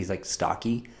differently too. He's like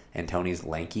stocky and Tony's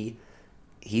lanky.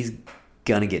 He's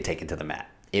going to get taken to the mat.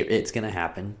 It's going to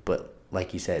happen, but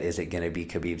like you said, is it going to be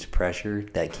Khabib's pressure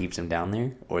that keeps him down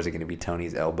there? Or is it going to be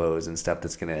Tony's elbows and stuff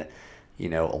that's going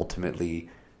to, ultimately,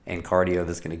 and cardio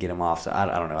that's going to get him off? So I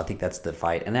don't know. I think that's the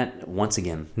fight. And that, once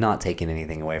again, not taking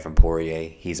anything away from Poirier.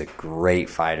 He's a great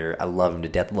fighter. I love him to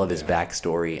death. Love his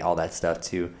backstory, all that stuff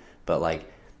too. But,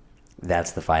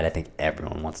 that's the fight I think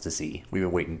everyone wants to see. We've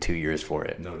been waiting 2 years for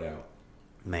it. No doubt.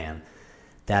 Man,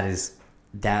 that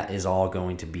is all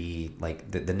going to be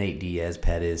the Nate Diaz,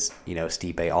 Pettis,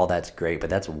 Stipe, all that's great, but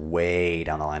that's way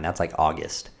down the line. That's like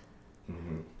August.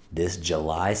 Mm-hmm. This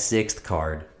July 6th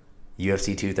card,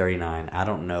 UFC 239, I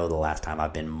don't know the last time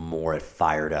I've been more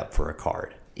fired up for a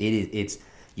card. It's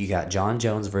you got John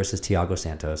Jones versus Thiago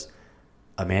Santos,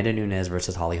 Amanda Nunes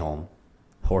versus Holly Holm,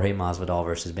 Jorge Masvidal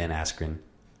versus Ben Askren,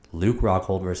 Luke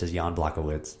Rockhold versus Jan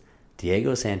Blachowicz,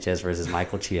 Diego Sanchez versus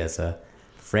Michael Chiesa,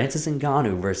 Francis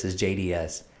Ngannou versus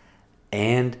JDS,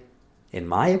 and, in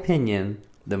my opinion,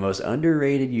 the most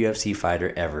underrated UFC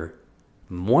fighter ever,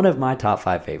 one of my top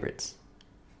 5 favorites,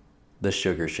 the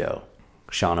Sugar Show,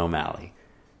 Sean O'Malley.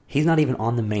 He's not even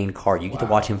on the main card. You get to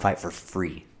watch him fight for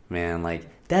free, man.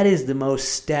 That is the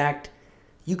most stacked.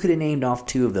 You could have named off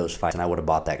 2 of those fights, and I would have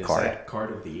bought that card. Is that card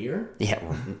of the year? Yeah,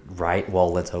 right.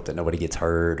 Well, let's hope that nobody gets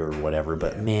hurt or whatever.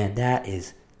 But man,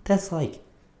 that's like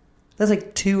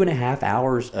 2.5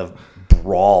 hours of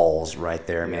brawls right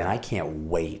there, man. I can't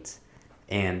wait.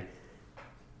 And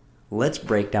let's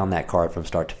break down that card from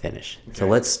start to finish. Okay. So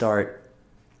let's start.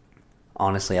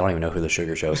 Honestly, I don't even know who the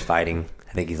Sugar Show is fighting.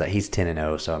 I think he's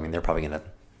 10-0. So I mean, they're probably gonna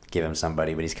give him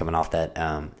somebody, but he's coming off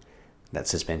that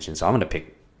suspension. So I'm gonna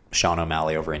pick Sean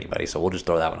O'Malley over anybody. So we'll just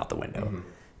throw that one out the window. Mm-hmm.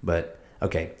 But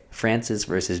okay, Francis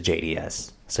versus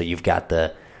JDS. So you've got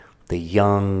the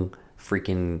young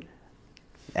freaking.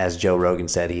 As Joe Rogan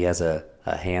said, he has a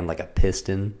hand like a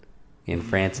piston in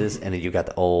Francis, and then you got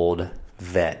the old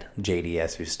vet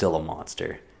JDS, who's still a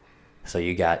monster. So what do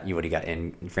you got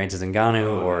in Francis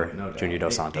Ngannou or Junior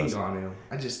Dos Santos? Ngannou.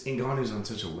 Ngannou's on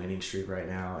such a winning streak right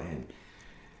now, and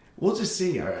we'll just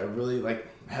see. I really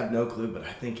have no clue, but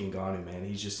I think Ngannou, man,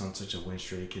 he's just on such a win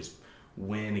streak. His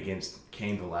win against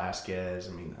Cain Velasquez,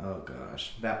 I mean, oh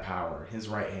gosh, that power. His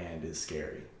right hand is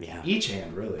scary. Yeah. Each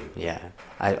hand, really. Yeah.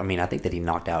 I think that he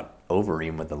knocked out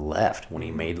Overeem with the left when he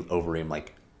made Overeem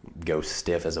go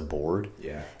stiff as a board.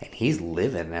 Yeah. And he's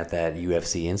living at that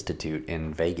UFC Institute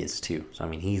in Vegas too. So I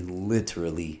mean, he's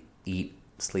literally eat,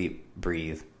 sleep,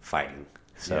 breathe, fighting.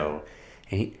 So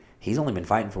and he's only been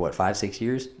fighting for 5-6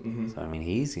 years. Mm-hmm. So I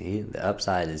mean, the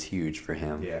upside is huge for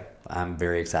him. Yeah. I'm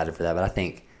very excited for that, but I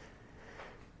think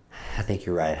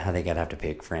you're right. I think I'd have to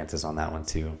pick Francis on that one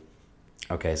too.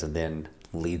 Okay, so then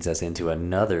leads us into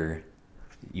another.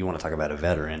 You want to talk about a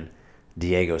veteran,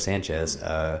 Diego Sanchez,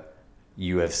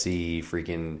 UFC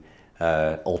freaking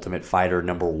Ultimate Fighter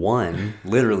 #1,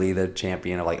 literally the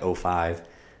champion of 2005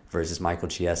 versus Michael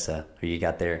Chiesa. Who you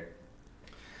got there?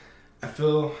 I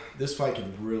feel this fight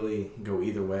could really go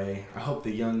either way. I hope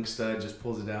the young stud just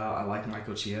pulls it out. I like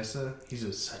Michael Chiesa. He's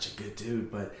just such a good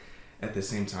dude, but at the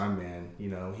same time, man,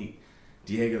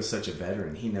 Diego's such a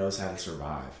veteran. He knows how to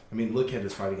survive. I mean, look at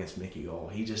his fight against Mickey Gall.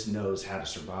 He just knows how to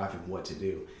survive and what to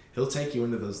do. He'll take you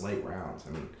into those late rounds.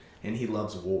 I mean, and he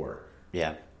loves war.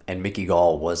 Yeah, and Mickey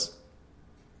Gall was,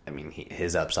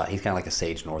 his upside. He's kind of like a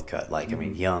Sage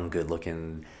Northcutt. Young, good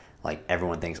looking.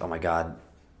 Everyone thinks, oh my God,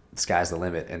 the sky's the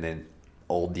limit, and then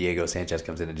old Diego Sanchez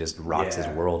comes in and just rocks his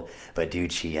world. But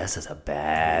dude, Chiesa's a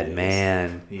bad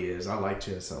man. He is. I like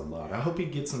Chiesa a lot. I hope he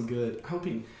gets some good. I hope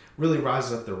he really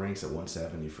rises up the ranks at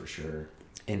 170 for sure.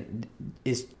 And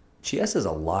Chiesa's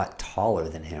a lot taller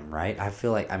than him, right? I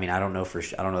feel like, I don't know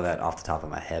I don't know that off the top of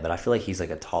my head, but I feel like he's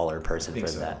a taller person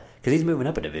for that. Because he's moving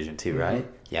up a division too, mm-hmm. right?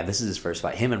 Yeah, this is his first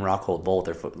fight. Him and Rockhold both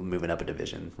are moving up a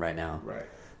division right now. Right.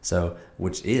 So,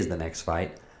 which is the next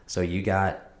fight. So you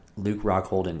got Luke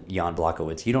Rockhold and Jan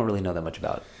Blachowicz. You don't really know that much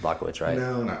about Blachowicz, right?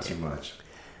 No, not too much.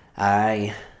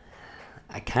 I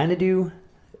kind of do,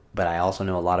 but I also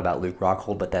know a lot about Luke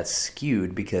Rockhold, but that's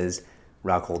skewed because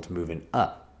Rockhold's moving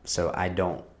up. So I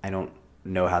don't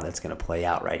know how that's going to play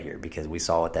out right here because we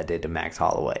saw what that did to Max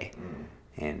Holloway.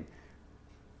 And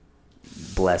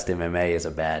blessed MMA is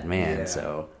a bad man,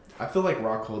 so I feel like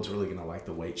Rockhold's really going to like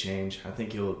the weight change. I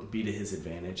think he'll be to his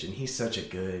advantage, and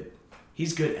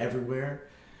he's good everywhere.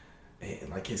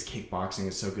 And like his kickboxing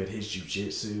is so good. His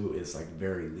jiu-jitsu is like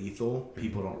very lethal.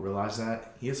 People don't realize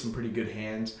that. He has some pretty good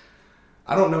hands.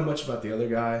 I don't know much about the other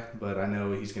guy, but I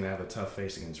know he's going to have a tough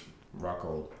face against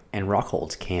Rockhold. And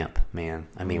Rockhold's camp, man.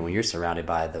 I mean, when you're surrounded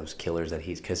by those killers that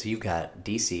because you've got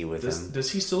DC with him.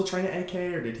 Does he still train at AK,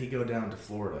 or did he go down to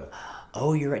Florida?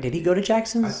 Oh, you're right. Did he go to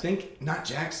Jackson's? I think not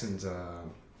Jackson's.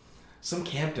 Some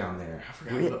camp down there. I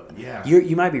forgot. Yeah.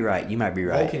 You might be right.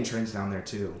 Vulcan trains down there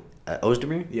too.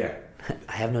 Ozdemir? Yeah.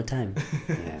 I have no time.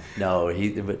 Yeah. No,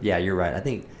 but yeah, you're right. I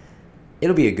think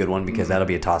it'll be a good one because that'll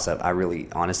be a toss-up.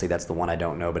 Honestly, that's the one I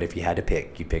don't know. But if you had to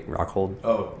pick, you pick Rockhold?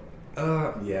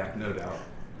 Oh, yeah, no doubt.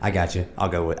 I got you.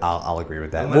 I'll agree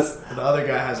with that. Unless the other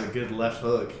guy has a good left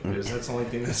hook, because that's the only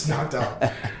thing that's knocked out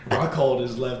Rockhold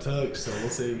is left hook. So we'll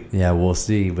see. Yeah, we'll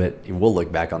see. But we'll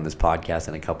look back on this podcast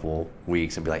in a couple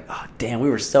weeks and be like, "Oh, damn,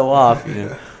 we were so off." You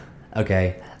know?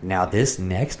 Okay, now this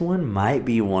next one might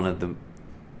be other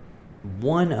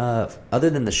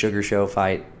than the Sugar Show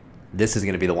fight, this is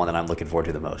going to be the one that I'm looking forward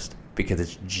to the most because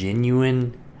it's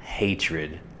genuine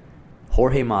hatred.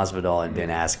 Jorge Masvidal and Ben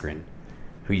Askren.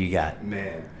 Who you got?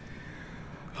 Man.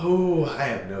 Oh, I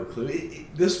have no clue.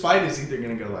 This fight is either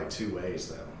going to go like two ways,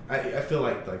 though. I feel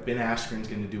like Ben Askren's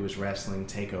going to do his wrestling,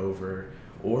 take over,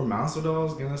 or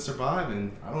Masvidal's going to survive.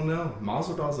 And I don't know.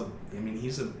 Masvidal's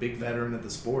he's a big veteran of the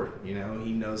sport. You know,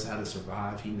 he knows how to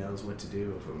survive. He knows what to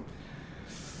do.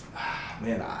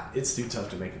 Man, it's too tough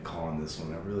to make a call on this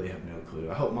one. I really have no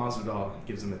clue. I hope Masvidal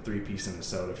gives him a 3-piece and a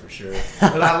soda for sure.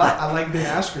 But I like Ben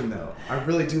Askren, though. I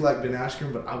really do like Ben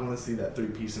Askren, but I want to see that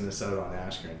 3-piece and a soda on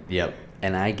Askren. Yep.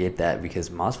 And I get that because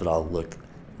Masvidal looked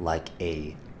like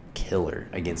a killer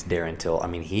against Darren Till. I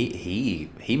mean, he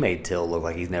made Till look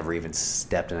like he's never even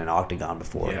stepped in an octagon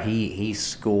before. Yeah. He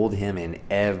schooled him in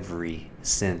every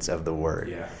sense of the word.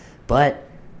 Yeah. But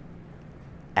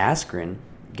Askren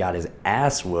got his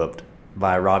ass whooped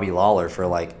by Robbie Lawler for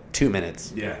like 2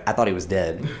 minutes. Yeah. I thought he was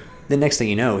dead. The next thing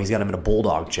you know, he's got him in a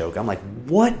bulldog choke. I'm like,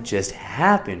 what just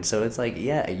happened? So it's like,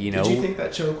 yeah, you know. Did you think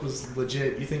that choke was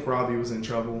legit? You think Robbie was in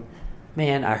trouble?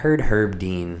 Man, I heard Herb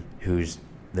Dean, who's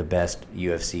the best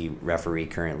UFC referee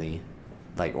currently,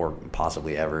 like, or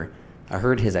possibly ever, I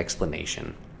heard his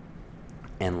explanation.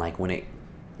 And like when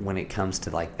it comes to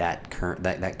like that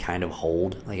kind of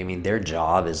hold, like, I mean, their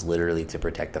job is literally to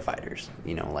protect the fighters,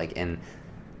 you know, like, and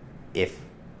if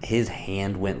his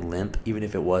hand went limp, even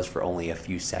if it was for only a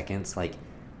few seconds, like,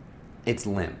 it's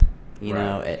limp, you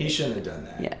know. He shouldn't have done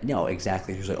that. Yeah, no,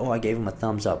 exactly. He was like, oh, I gave him a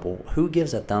thumbs up. Well, who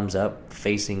gives a thumbs up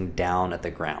facing down at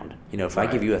the ground? You know, if I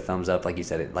give you a thumbs up, like you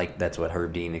said, it, like that's what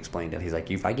Herb Dean explained it. He's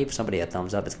like, if I give somebody a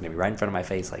thumbs up, it's going to be right in front of my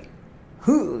face, like,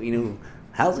 who, you know,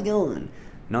 how's it going?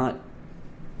 Not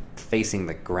facing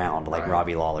the ground like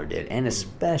Robbie Lawler did. And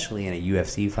especially in a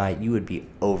UFC fight, you would be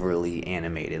overly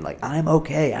animated, like, I'm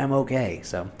okay.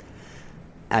 So,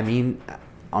 I mean,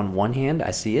 on one hand,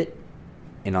 I see it.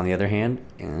 And on the other hand,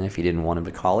 if you didn't want him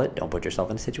to call it, don't put yourself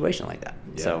in a situation like that.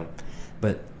 Yeah. So,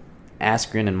 but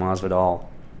Askren and Masvidal,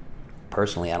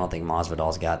 personally, I don't think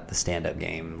Masvidal's got the stand-up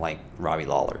game like Robbie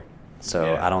Lawler.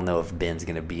 So I don't know if Ben's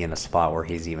going to be in a spot where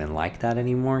he's even like that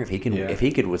anymore. If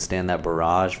he could withstand that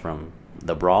barrage from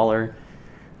the brawler,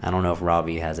 I don't know if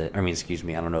Robbie has it. I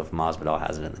don't know if Masvidal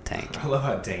has it in the tank. I love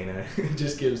how Dana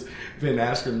just gives Ben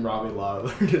Askren Robbie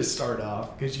Lawler to start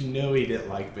off because you know he didn't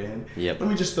like Ben. Yep. Let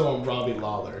me just throw him Robbie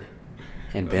Lawler.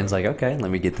 And Ben's like, okay, let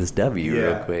me get this W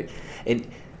real quick.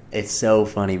 It's so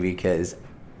funny because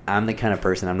I'm the kind of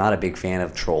person, I'm not a big fan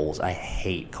of trolls. I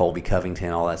hate Colby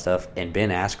Covington, all that stuff. And Ben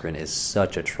Askren is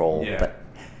such a troll. Yeah. But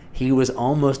he was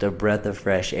almost a breath of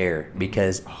fresh air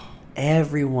because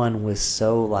everyone was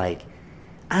so like,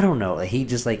 I don't know. He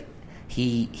just like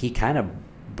he kind of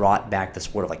brought back the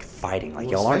sport of like fighting.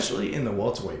 Like y'all especially in the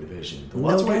welterweight division. The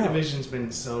welterweight division's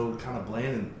been so kind of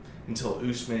bland until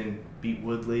Usman beat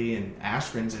Woodley and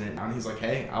Askren's in it. And he's like,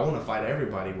 hey, I want to fight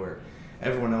everybody. Where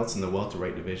everyone else in the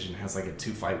welterweight division has like a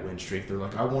 2-fight win streak. They're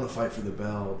like, I want to fight for the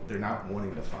belt. They're not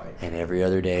wanting to fight. And every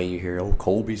other day you hear, oh,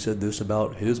 Colby said this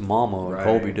about his mama. Right.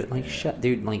 Colby did shut,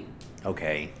 dude. Like,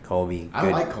 okay, Colby. I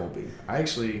like Colby.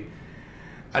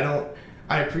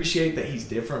 I appreciate that he's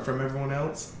different from everyone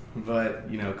else, but,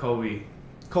 you know, Colby's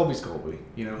Colby.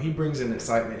 You know, he brings in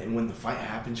excitement, and when the fight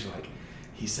happens, you're like,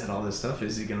 he said all this stuff,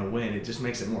 is he going to win? It just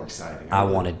makes it more exciting. I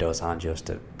wanted Dos Anjos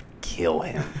to kill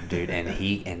him, dude, and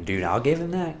I'll give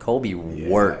him that. Colby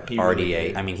worked RDA.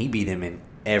 Really, I mean, he beat him in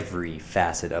every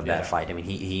facet of that fight. I mean,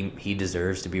 he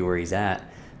deserves to be where he's at,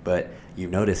 but you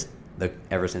notice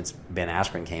ever since Ben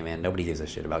Askren came in, nobody gives a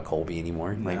shit about Colby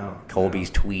anymore. Like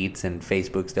Colby's tweets and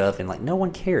Facebook stuff, and like no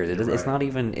one cares. It's not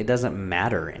even. It doesn't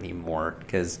matter anymore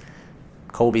because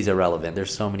Colby's irrelevant.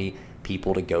 There's so many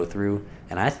people to go through,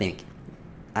 and I think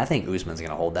Usman's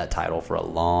gonna hold that title for a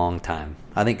long time.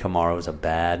 I think Kamaru's a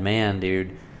bad man,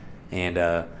 dude,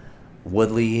 and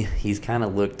Woodley, he's kind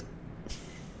of looked.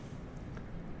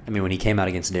 I mean, when he came out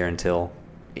against Darren Till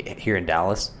here in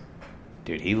Dallas,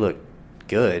 dude, he looked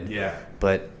good. Yeah.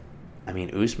 But, I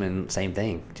mean, Usman, same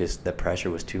thing. Just the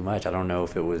pressure was too much. I don't know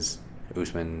if it was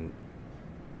Usman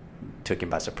took him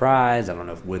by surprise. I don't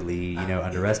know if Woodley,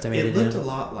 underestimated him. It looked a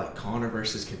lot like Conor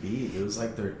versus Khabib. It was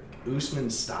like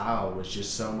Usman's style was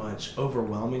just so much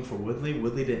overwhelming for Woodley.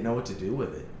 Woodley didn't know what to do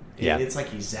with it. Yeah. It's like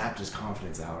he zapped his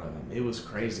confidence out of him. It was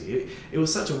crazy. It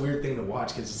was such a weird thing to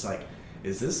watch because it's like,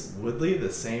 is this Woodley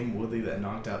the same Woodley that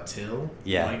knocked out Till?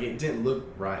 Yeah. Like, it didn't look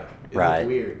right. It right. looked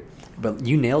weird. But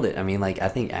you nailed it. I mean, like, I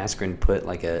think Askren put,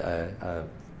 like, a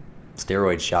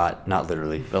steroid shot, not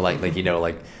literally, but, like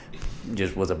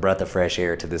just was a breath of fresh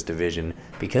air to this division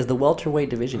because the welterweight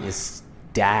division is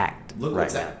stacked. Look right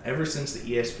what's now. that. Ever since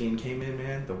the ESPN came in,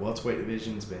 man, the welterweight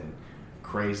division's been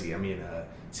crazy. I mean,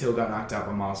 Till got knocked out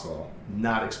by Masvidal.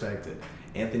 Not expected.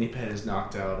 Anthony Pettis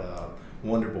knocked out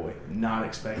Wonder Boy. Not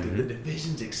expected. Mm-hmm. The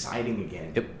division's exciting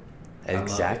again. Yep.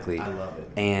 Exactly. I love it.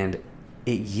 And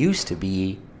it used to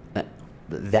be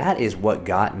that is what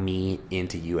got me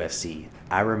into UFC.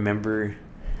 I remember,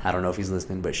 I don't know if he's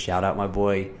listening, but shout out my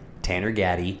boy Tanner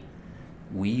Gaddy.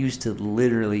 We used to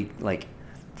literally, like,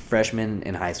 freshmen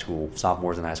in high school,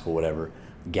 sophomores in high school, whatever,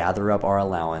 gather up our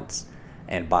allowance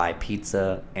and buy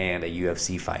pizza and a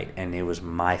UFC fight. And it was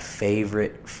my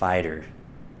favorite fighter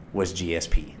was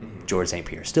GSP, George St.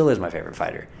 Pierre. Still is my favorite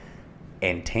fighter.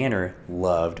 And Tanner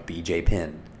loved BJ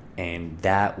Penn. And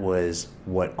that was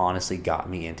what honestly got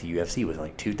me into UFC. Was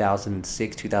like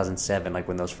 2006, 2007, like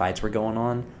when those fights were going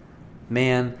on.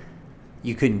 Man,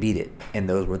 you couldn't beat it. And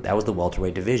that was the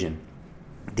welterweight division.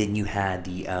 Then you had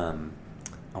the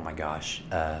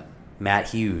Matt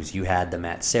Hughes. You had the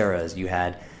Matt Serras. You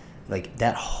had like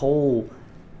that whole.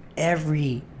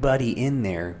 Everybody in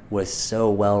there was so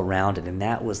well rounded, and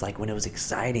that was like when it was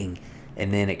exciting.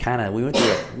 And then it kind of we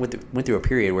went through a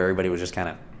period where everybody was just kind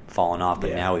of falling off,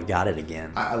 but now we've got it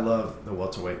again. I love the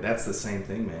welterweight. That's the same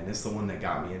thing, man. It's the one that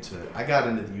got me into it. I got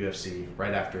into the UFC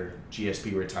right after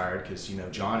GSP retired because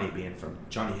Johnny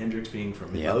Hendricks being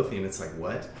from Midlothian, it's like,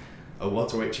 what? A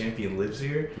welterweight champion lives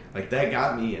here? Like that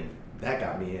got me in.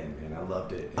 Man. I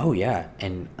loved it. Oh yeah,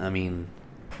 and I mean,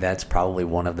 that's probably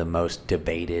one of the most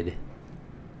debated,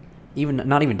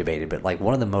 not even debated, but like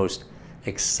one of the most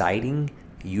exciting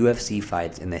UFC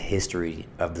fights in the history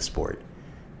of the sport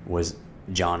was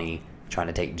Johnny trying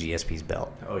to take GSP's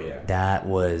belt. Oh yeah, that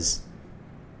was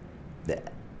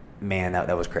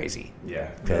that was crazy. Yeah,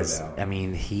 because no doubt. I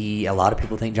mean, a lot of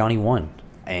people think Johnny won,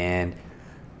 and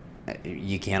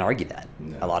you can't argue that.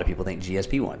 No. A lot of people think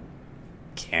GSP won.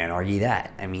 Can't argue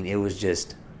that. I mean, it was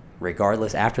just.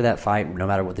 Regardless, after that fight, no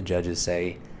matter what the judges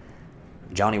say,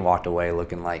 Johnny walked away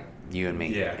looking like you and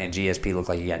me. Yeah. And GSP looked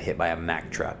like he got hit by a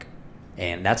Mack truck.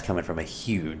 And that's coming from a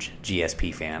huge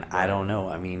GSP fan. I don't know.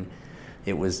 I mean,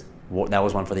 that was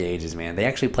one for the ages, man. They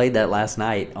actually played that last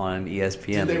night on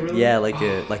ESPN. Did they really? Yeah, like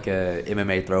a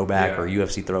MMA throwback or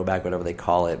UFC throwback, whatever they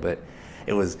call it. But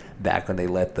it was back when they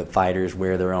let the fighters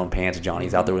wear their own pants.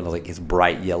 Johnny's out there with like his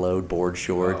bright yellow board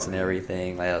shorts and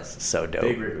everything. Like, that was so dope.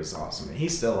 Big Rig was awesome.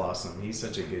 He's still awesome. He's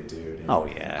such a good dude. And oh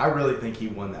yeah. I really think he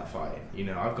won that fight.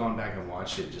 I've gone back and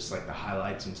watched it, just like the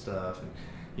highlights and stuff,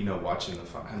 and watching the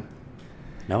fight.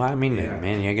 No, I mean,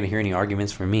 man, you ain't gonna hear any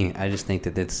arguments from me. I just think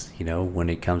that it's when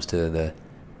it comes to the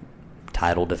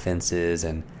title defenses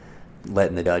and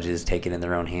letting the judges take it in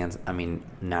their own hands. I mean,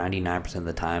 99% of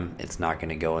the time, it's not going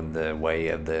to go in the way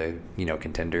of the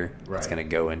contender. Right. It's going to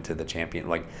go into the champion.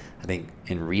 Like, I think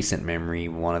in recent memory,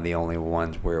 one of the only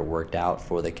ones where it worked out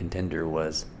for the contender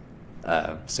was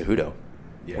Cejudo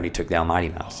when he took down Mighty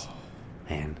Mouse,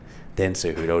 and then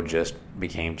Cejudo just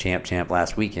became champ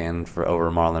last weekend over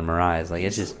Marlon Moraes. Like,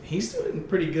 it's just he's doing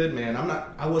pretty good, man.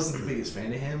 I wasn't the biggest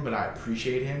fan of him, but I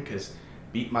appreciate him because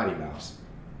beat Mighty Mouse,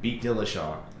 beat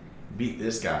Dillashaw. Beat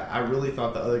this guy. I really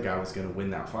thought the other guy was going to win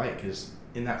that fight because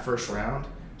in that first round,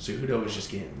 Cejudo was just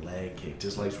getting leg kicked.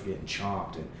 His legs were getting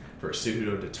chopped. And for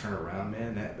Cejudo to turn around,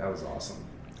 man, that was awesome.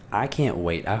 I can't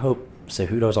wait. I hope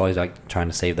Cejudo's always like trying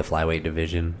to save the flyweight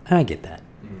division. I get that.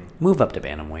 Move up to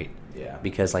bantamweight. Yeah.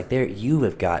 Because like you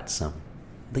have got some.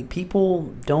 Like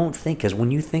people don't think, because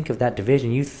when you think of that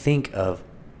division, you think of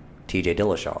TJ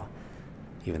Dillashaw,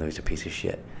 even though he's a piece of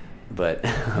shit. But,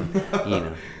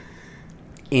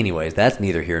 Anyways, that's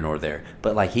neither here nor there.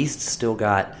 But like he's still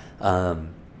got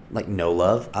like no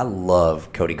love. I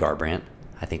love Cody Garbrandt.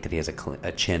 I think that he has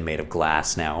a chin made of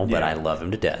glass now, but I love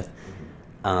him to death.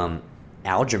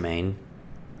 Aljamain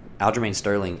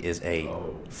Sterling is a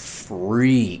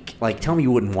freak. Like, tell me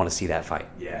you wouldn't want to see that fight.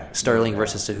 Yeah. Sterling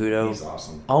versus Cejudo. He's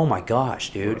awesome. Oh my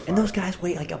gosh, dude! And those guys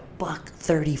weigh like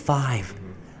 $135.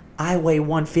 I weigh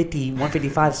 150,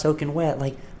 155 soaking wet.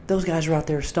 Like, those guys are out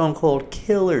there stone cold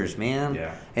killers, man.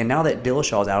 Yeah. And now that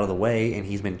Dillashaw's out of the way and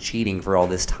he's been cheating for all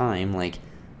this time, like,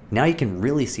 now you can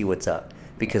really see what's up.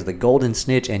 Because the Golden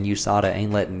Snitch and USADA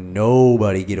ain't letting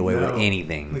nobody get away with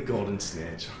anything. The Golden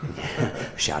Snitch.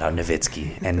 Shout out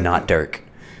Nowitzki and not Dirk.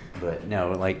 But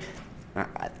no, like,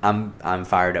 I'm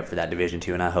fired up for that division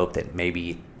too, and I hope that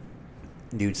maybe,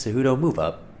 dude, Cejudo move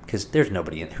up because there's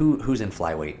nobody in who's in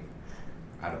flyweight.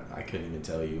 I couldn't even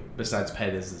tell you. Besides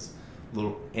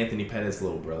Anthony Pettis'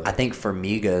 little brother. I think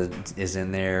Formiga is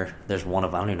in there. There's one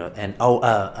of I don't even know. And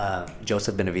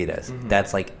Joseph Benavidez. Mm-hmm.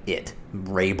 That's like it.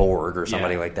 Ray Borg or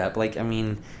somebody like that. But like, I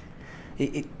mean,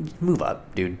 move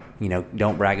up, dude. You know,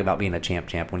 don't brag about being a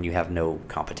champ when you have no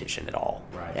competition at all.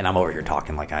 Right. And I'm over here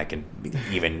talking like I can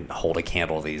even hold a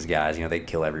candle to these guys. You know, they'd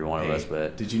kill every one of us.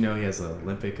 But did you know he has an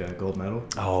Olympic gold medal?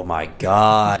 Oh my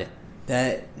God.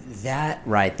 That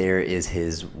right there is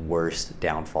his worst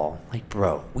downfall. Like,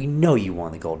 bro, we know you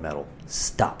won the gold medal.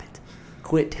 Stop it.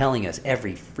 Quit telling us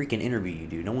every freaking interview you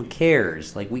do. No one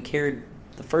cares. Like, we cared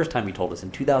the first time you told us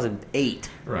in 2008.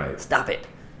 Right. Stop it.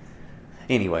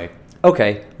 Anyway,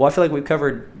 okay. Well, I feel like we've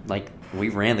covered, like, we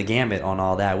ran the gambit on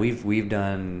all that. We've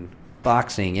done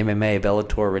boxing, MMA,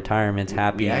 Bellator, retirements,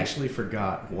 happy. We actually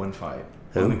forgot one fight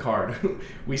on the card.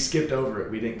 We skipped over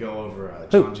it. We didn't go over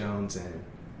John Jones and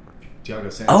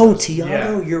Thiago Santos. Oh,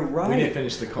 Thiago, you're right. We didn't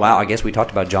finish the card. Wow, I guess we talked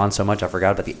about John so much I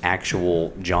forgot about the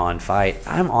actual John fight.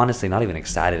 I'm honestly not even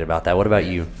excited about that. What about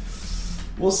you?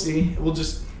 We'll see.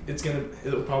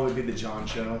 It'll probably be the John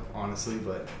show, honestly,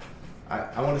 but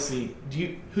I want to see.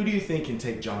 Who do you think can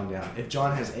take John down? If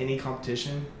John has any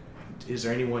competition, is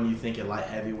there anyone you think at light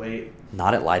heavyweight?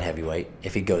 Not at light heavyweight.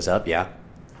 If he goes up, yeah.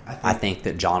 I think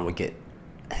that John would get.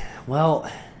 Well,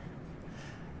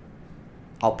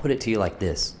 I'll put it to you like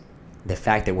this. The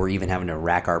fact that we're even having to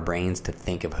rack our brains to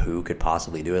think of who could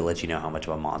possibly do it lets you know how much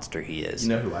of a monster he is.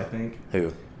 You know who I think?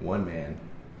 Who? One man.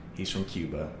 He's from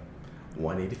Cuba.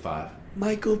 185.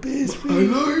 Michael Bisping. I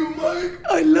love you, Mike.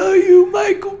 I love you,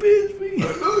 Michael Bisping. I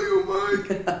love you,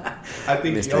 Mike. I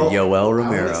think Mr. Yoel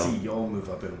Romero. I want to see Yoel move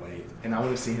up in weight, and I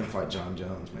want to see him fight John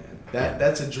Jones, man.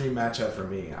 That's a dream matchup for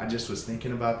me. I just was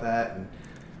thinking about that, and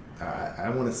I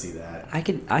want to see that. I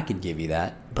could give you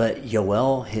that, but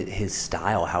Yoel, his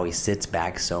style, how he sits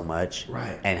back so much,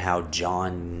 right, and how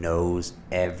John knows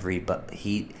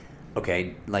everybody.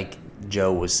 Like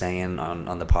Joe was saying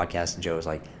on the podcast, and Joe was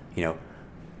like, you know,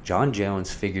 John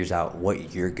Jones figures out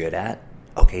what you're good at.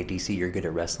 Okay, DC, you're good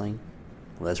at wrestling.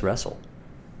 Let's wrestle.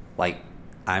 Like,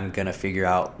 I'm gonna figure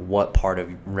out what part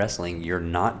of wrestling you're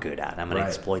not good at. I'm gonna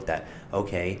exploit that.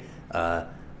 Okay,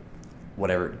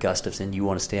 whatever, Gustafson, you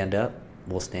want to stand up?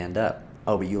 We'll stand up.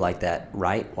 Oh, but you like that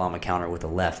right? Well, I'm gonna counter with the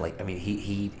left. Like, I mean,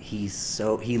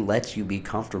 he lets you be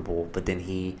comfortable, but then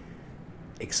he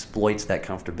exploits that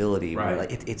comfortability. Right.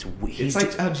 Like, it's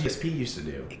like how GSP used to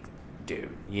do. Dude,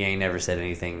 you ain't never said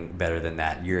anything better than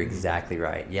that. You're exactly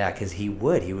right. Yeah, because he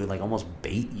would like almost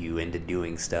bait you into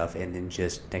doing stuff, and then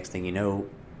just next thing you know,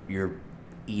 you're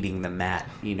eating the mat.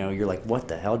 You know, you're like, what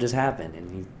the hell just happened?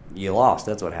 And you lost.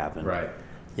 That's what happened. Right.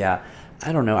 Yeah,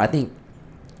 I don't know. I mean,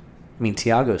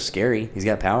 Thiago's scary. He's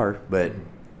got power, but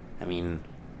I mean,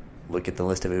 look at the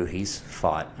list of who he's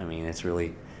fought. I mean, it's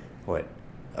really what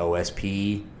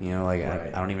OSP. You know, like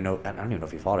I don't even know. I don't even know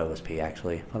if he fought OSP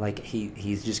actually. But like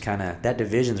he's just kind of, that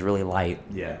division's really light.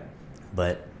 Yeah.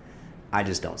 But I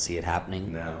just don't see it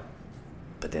happening. No.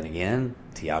 But then again,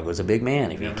 Thiago's a big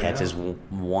man. If he catches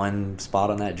one spot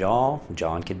on that jaw,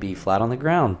 John could be flat on the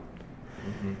ground.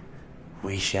 Mm-hmm.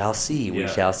 We shall see. We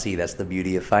shall see. That's the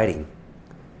beauty of fighting.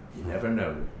 You never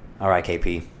know. All right,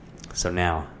 KP. So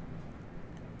now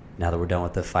that we're done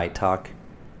with the fight talk,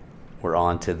 we're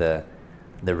on to the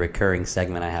recurring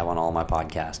segment I have on all my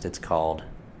podcasts. It's called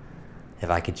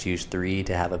If I Could Choose 3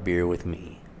 to Have a Beer with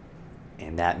Me.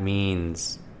 And that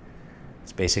means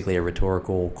it's basically a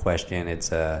rhetorical question. It's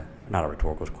not a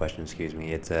rhetorical question, excuse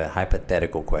me. It's a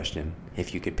hypothetical question.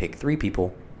 If you could pick 3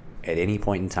 people at any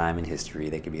point in time in history,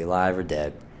 they could be alive or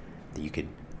dead, that you could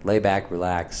lay back,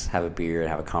 relax, have a beer, and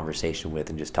have a conversation with,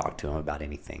 and just talk to them about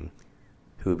anything,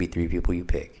 who would be 3 people you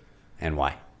pick, and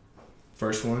why?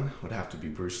 First one would have to be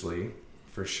Bruce Lee,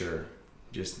 for sure.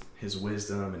 Just his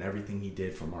wisdom and everything he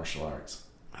did for martial arts.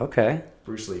 Okay.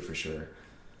 Bruce Lee, for sure.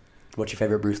 What's your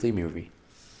favorite Bruce Lee movie?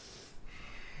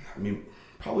 I mean,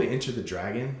 probably Enter the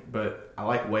Dragon, but I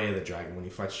like Way of the Dragon when he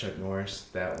fights Chuck Norris.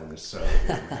 That one is so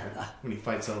good, man. When he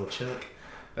fights old Chuck,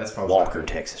 that's probably Walker,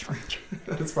 Texas Ranger.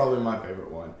 That's probably my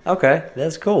favorite one. Okay,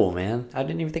 that's cool, man. I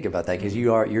didn't even think about that because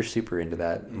you're super into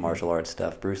that martial arts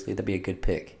stuff. Bruce Lee, that'd be a good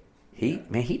pick. He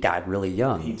died really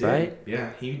young, He did, right?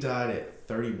 Yeah, he died at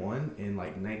 31 in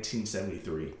like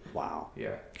 1973. Wow.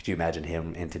 Yeah. Could you imagine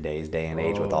him in today's day and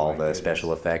age with Oh, all my the goodness.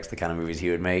 special effects, the kind of movies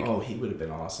he would make? Oh, he would have been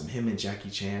awesome. Him and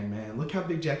Jackie Chan, man. Look how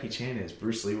big Jackie Chan is.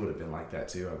 Bruce Lee would have been like that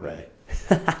too, I bet.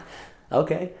 Right.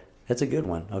 Okay, that's a good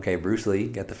one. Okay, Bruce Lee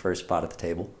got the first spot at the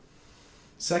table.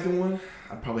 Second one,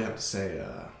 I'd probably have to say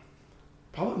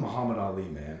probably Muhammad Ali,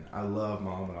 man. I love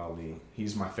Muhammad Ali.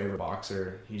 He's my favorite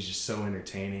boxer. He's just so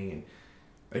entertaining. And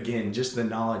again, just the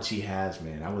knowledge he has,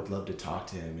 man. I would love to talk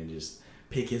to him and just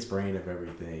pick his brain of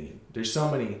everything. There's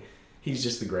so many. He's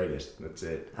just the greatest. That's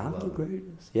it. I'm the love him.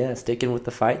 greatest. Yeah, sticking with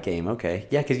the fight game. Okay,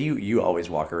 yeah, because you always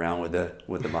walk around with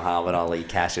the Muhammad Ali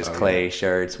Cassius Clay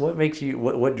shirts. What makes you?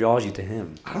 What draws you to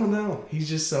him? I don't know. He's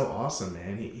just so awesome,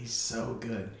 man. He's so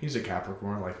good. He's a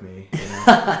Capricorn like me. You know?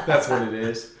 That's what it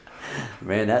is.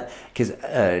 Man, that because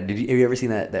have you ever seen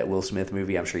that Will Smith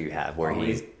movie? I'm sure you have. Where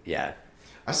he's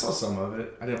I saw some of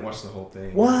it. I didn't watch the whole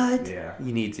thing. What? Yeah.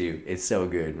 You need to. It's so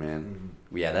good, man.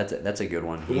 Mm-hmm. Yeah, that's a good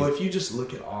one. Well, if you just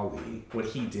look at Ali, what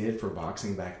he did for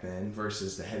boxing back then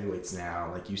versus the heavyweights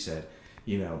now, like you said,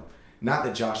 you know, not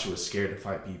that Joshua was scared to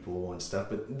fight people and stuff,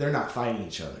 but they're not fighting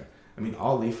each other. I mean,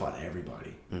 Ali fought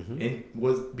everybody and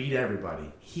beat everybody.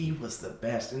 He was the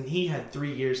best, and he had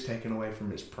 3 years taken away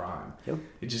from his prime. Yep.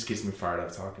 It just gets me fired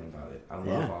up talking about it. I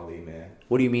love Ali, man.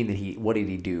 What do you mean what did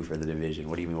he do for the division?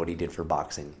 What do you mean what he did for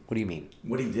boxing? What do you mean?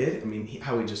 What he did, I mean,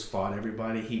 how he just fought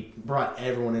everybody. He brought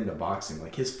everyone into boxing.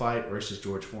 Like his fight versus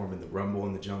George Foreman, the Rumble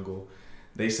in the Jungle.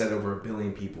 They said over 1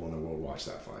 billion people in the world watched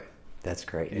that fight. That's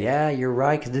great. Yeah, you're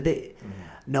right. Cause did they?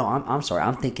 No, I'm sorry.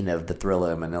 I'm thinking of the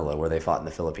Thrilla in Manila where they fought in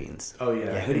the Philippines. Oh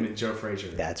yeah, him and Joe Frazier.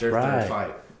 That's their right. Third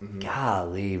fight.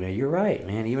 Golly, man, you're right,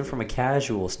 man. Even from a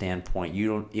casual standpoint,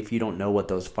 if you don't know what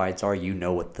those fights are, you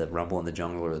know what the Rumble in the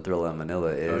Jungle or the Thrilla in Manila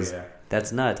is. Oh, yeah.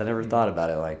 That's nuts. I never thought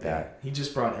about it like that. He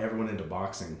just brought everyone into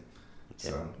boxing.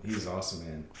 So he's awesome,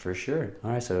 man. For sure.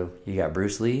 All right, so you got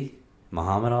Bruce Lee,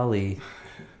 Muhammad Ali.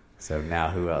 So now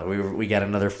who else? We got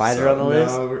another fighter on the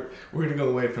list? No, we're going to go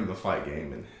away from the fight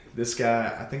game. And this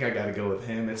guy, I think I got to go with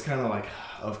him. It's kind of like,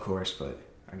 of course, but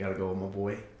I got to go with my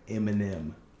boy,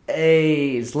 Eminem.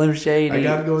 Hey, Slim Shady. I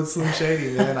got to go with Slim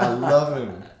Shady, man. I love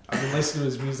him. I've been listening to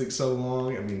his music so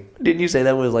long. I mean, didn't you say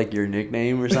that was like your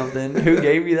nickname or something? Who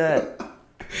gave you that?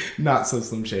 Not So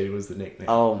Slim Shady was the nickname.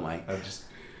 Oh, my.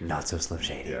 Not So Slim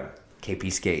Shady. Yeah.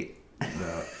 KP Skate.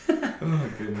 No. Oh my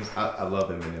goodness. I love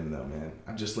Eminem though, man.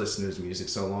 I've just listened to his music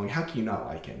so long. How can you not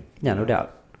like him? Yeah, no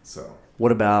doubt. So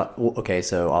what about okay,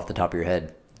 so off the top of your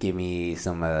head, give me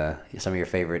some of your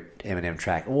favorite Eminem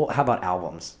track. Well, how about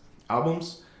albums?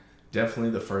 Albums?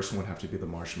 Definitely the first one would have to be the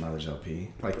Marshall Mathers LP.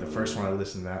 Like the first one I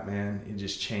listened to that, man, it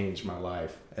just changed my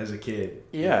life as a kid.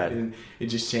 Yeah. And it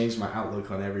just changed my outlook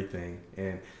on everything.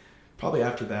 And probably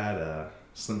after that,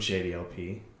 Slim Shady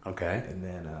LP. Okay. And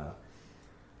then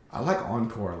I like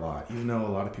Encore a lot, even though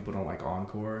a lot of people don't like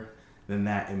Encore. Then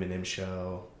that Eminem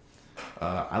show.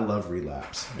 I love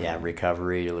Relapse. Yeah,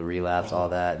 Recovery, Relapse, all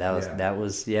that. That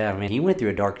was man. He went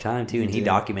through a dark time too, and he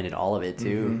documented all of it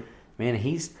too. Man,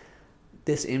 he's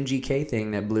this MGK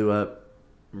thing that blew up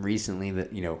recently.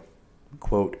 That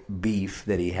quote beef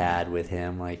that he had with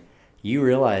him. Like you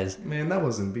realize, man, that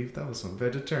wasn't beef. That was some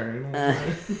vegetarian.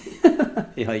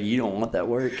 You don't want that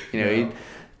work. You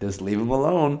just leave him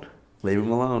alone. Leave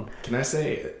him alone. Can I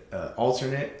say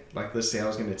alternate? Like, let's say I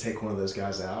was going to take one of those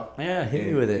guys out. Yeah, hit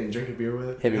me with it. And drink a beer with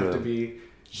it. Hit me with it. Have to be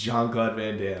Jean-Claude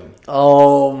Van Damme.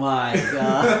 Oh, my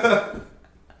God.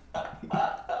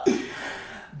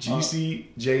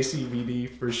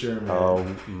 JCVD for sure, man. Oh,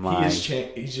 my.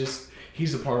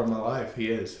 He's a part of my life. He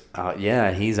is.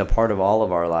 Yeah, he's a part of all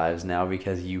of our lives now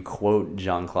because you quote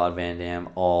Jean-Claude Van Damme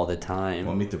all the time.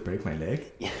 Want me to break my leg?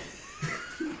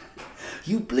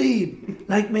 You bleed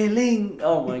like Mei Ling.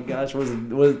 Oh my gosh, was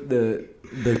the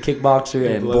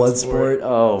kickboxer and Bloodsport?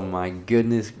 Oh my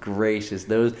goodness gracious!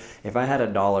 Those. If I had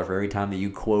 $1 for every time that you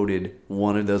quoted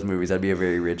one of those movies, I'd be a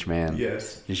very rich man.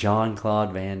 Yes.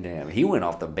 Jean-Claude Van Damme. He went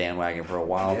off the bandwagon for a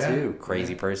while too.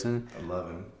 Crazy person. I love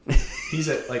him. He's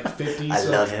at like 50. I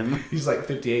love him. He's like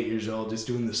 58 years old, just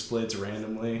doing the splits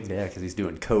randomly. Yeah, because he's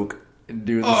doing coke.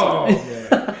 Doing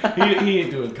man. He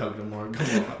ain't doing coke no more.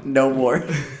 Come on. No more.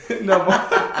 No more.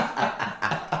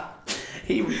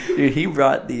 He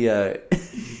brought the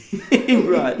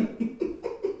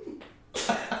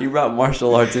He brought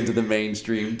martial arts into the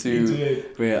mainstream too. He did.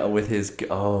 Yeah, with his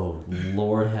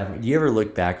Lord have. Do you ever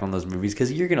look back on those movies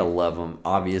because you're gonna love them,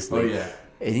 obviously? Oh yeah.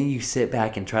 And then you sit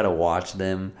back and try to watch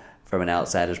them from an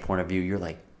outsider's point of view. You're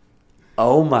like,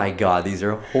 oh my god, these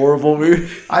are horrible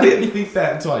movies. I didn't think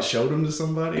that until I showed them to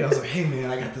somebody. I was like, hey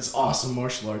man, I got this awesome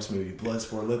martial arts movie,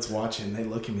 Bloodsport, let's watch it. And they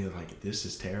look at me like, this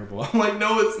is terrible. I'm like,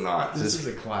 no, it's not. This is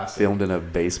a classic. Filmed in a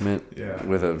basement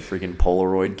with a freaking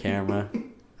Polaroid camera.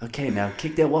 Okay, now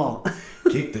kick that wall.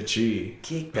 Kick the tree.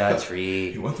 Kick that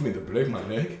tree. He wants me to break my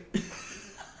neck.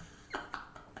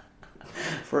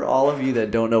 For all of you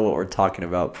that don't know what we're talking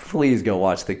about, please go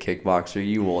watch The Kickboxer.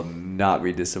 You will not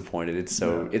be disappointed. It's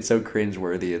so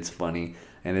cringeworthy. It's funny,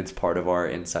 and it's part of our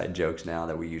inside jokes now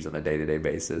that we use on a day-to-day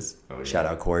basis. Oh, yeah. Shout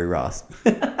out Corey Ross.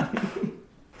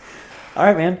 All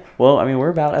right, man. Well, I mean, we're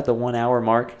about at the 1 hour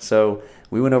mark, so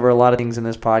we went over a lot of things in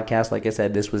this podcast. Like I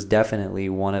said, this was definitely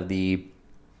one of the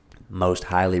most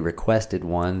highly requested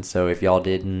ones. So if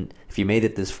you made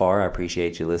it this far, I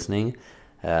appreciate you listening.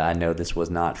 I know this was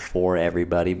not for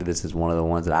everybody, but this is one of the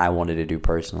ones that I wanted to do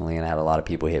personally, and I had a lot of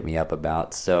people hit me up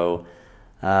about. So,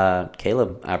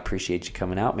 Caleb, I appreciate you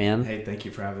coming out, man. Hey, thank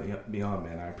you for having me on,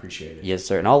 man. I appreciate it. Yes,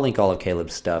 sir. And I'll link all of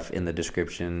Caleb's stuff in the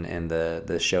description and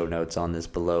the show notes on this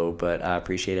below. But I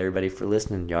appreciate everybody for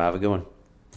listening. Y'all have a good one.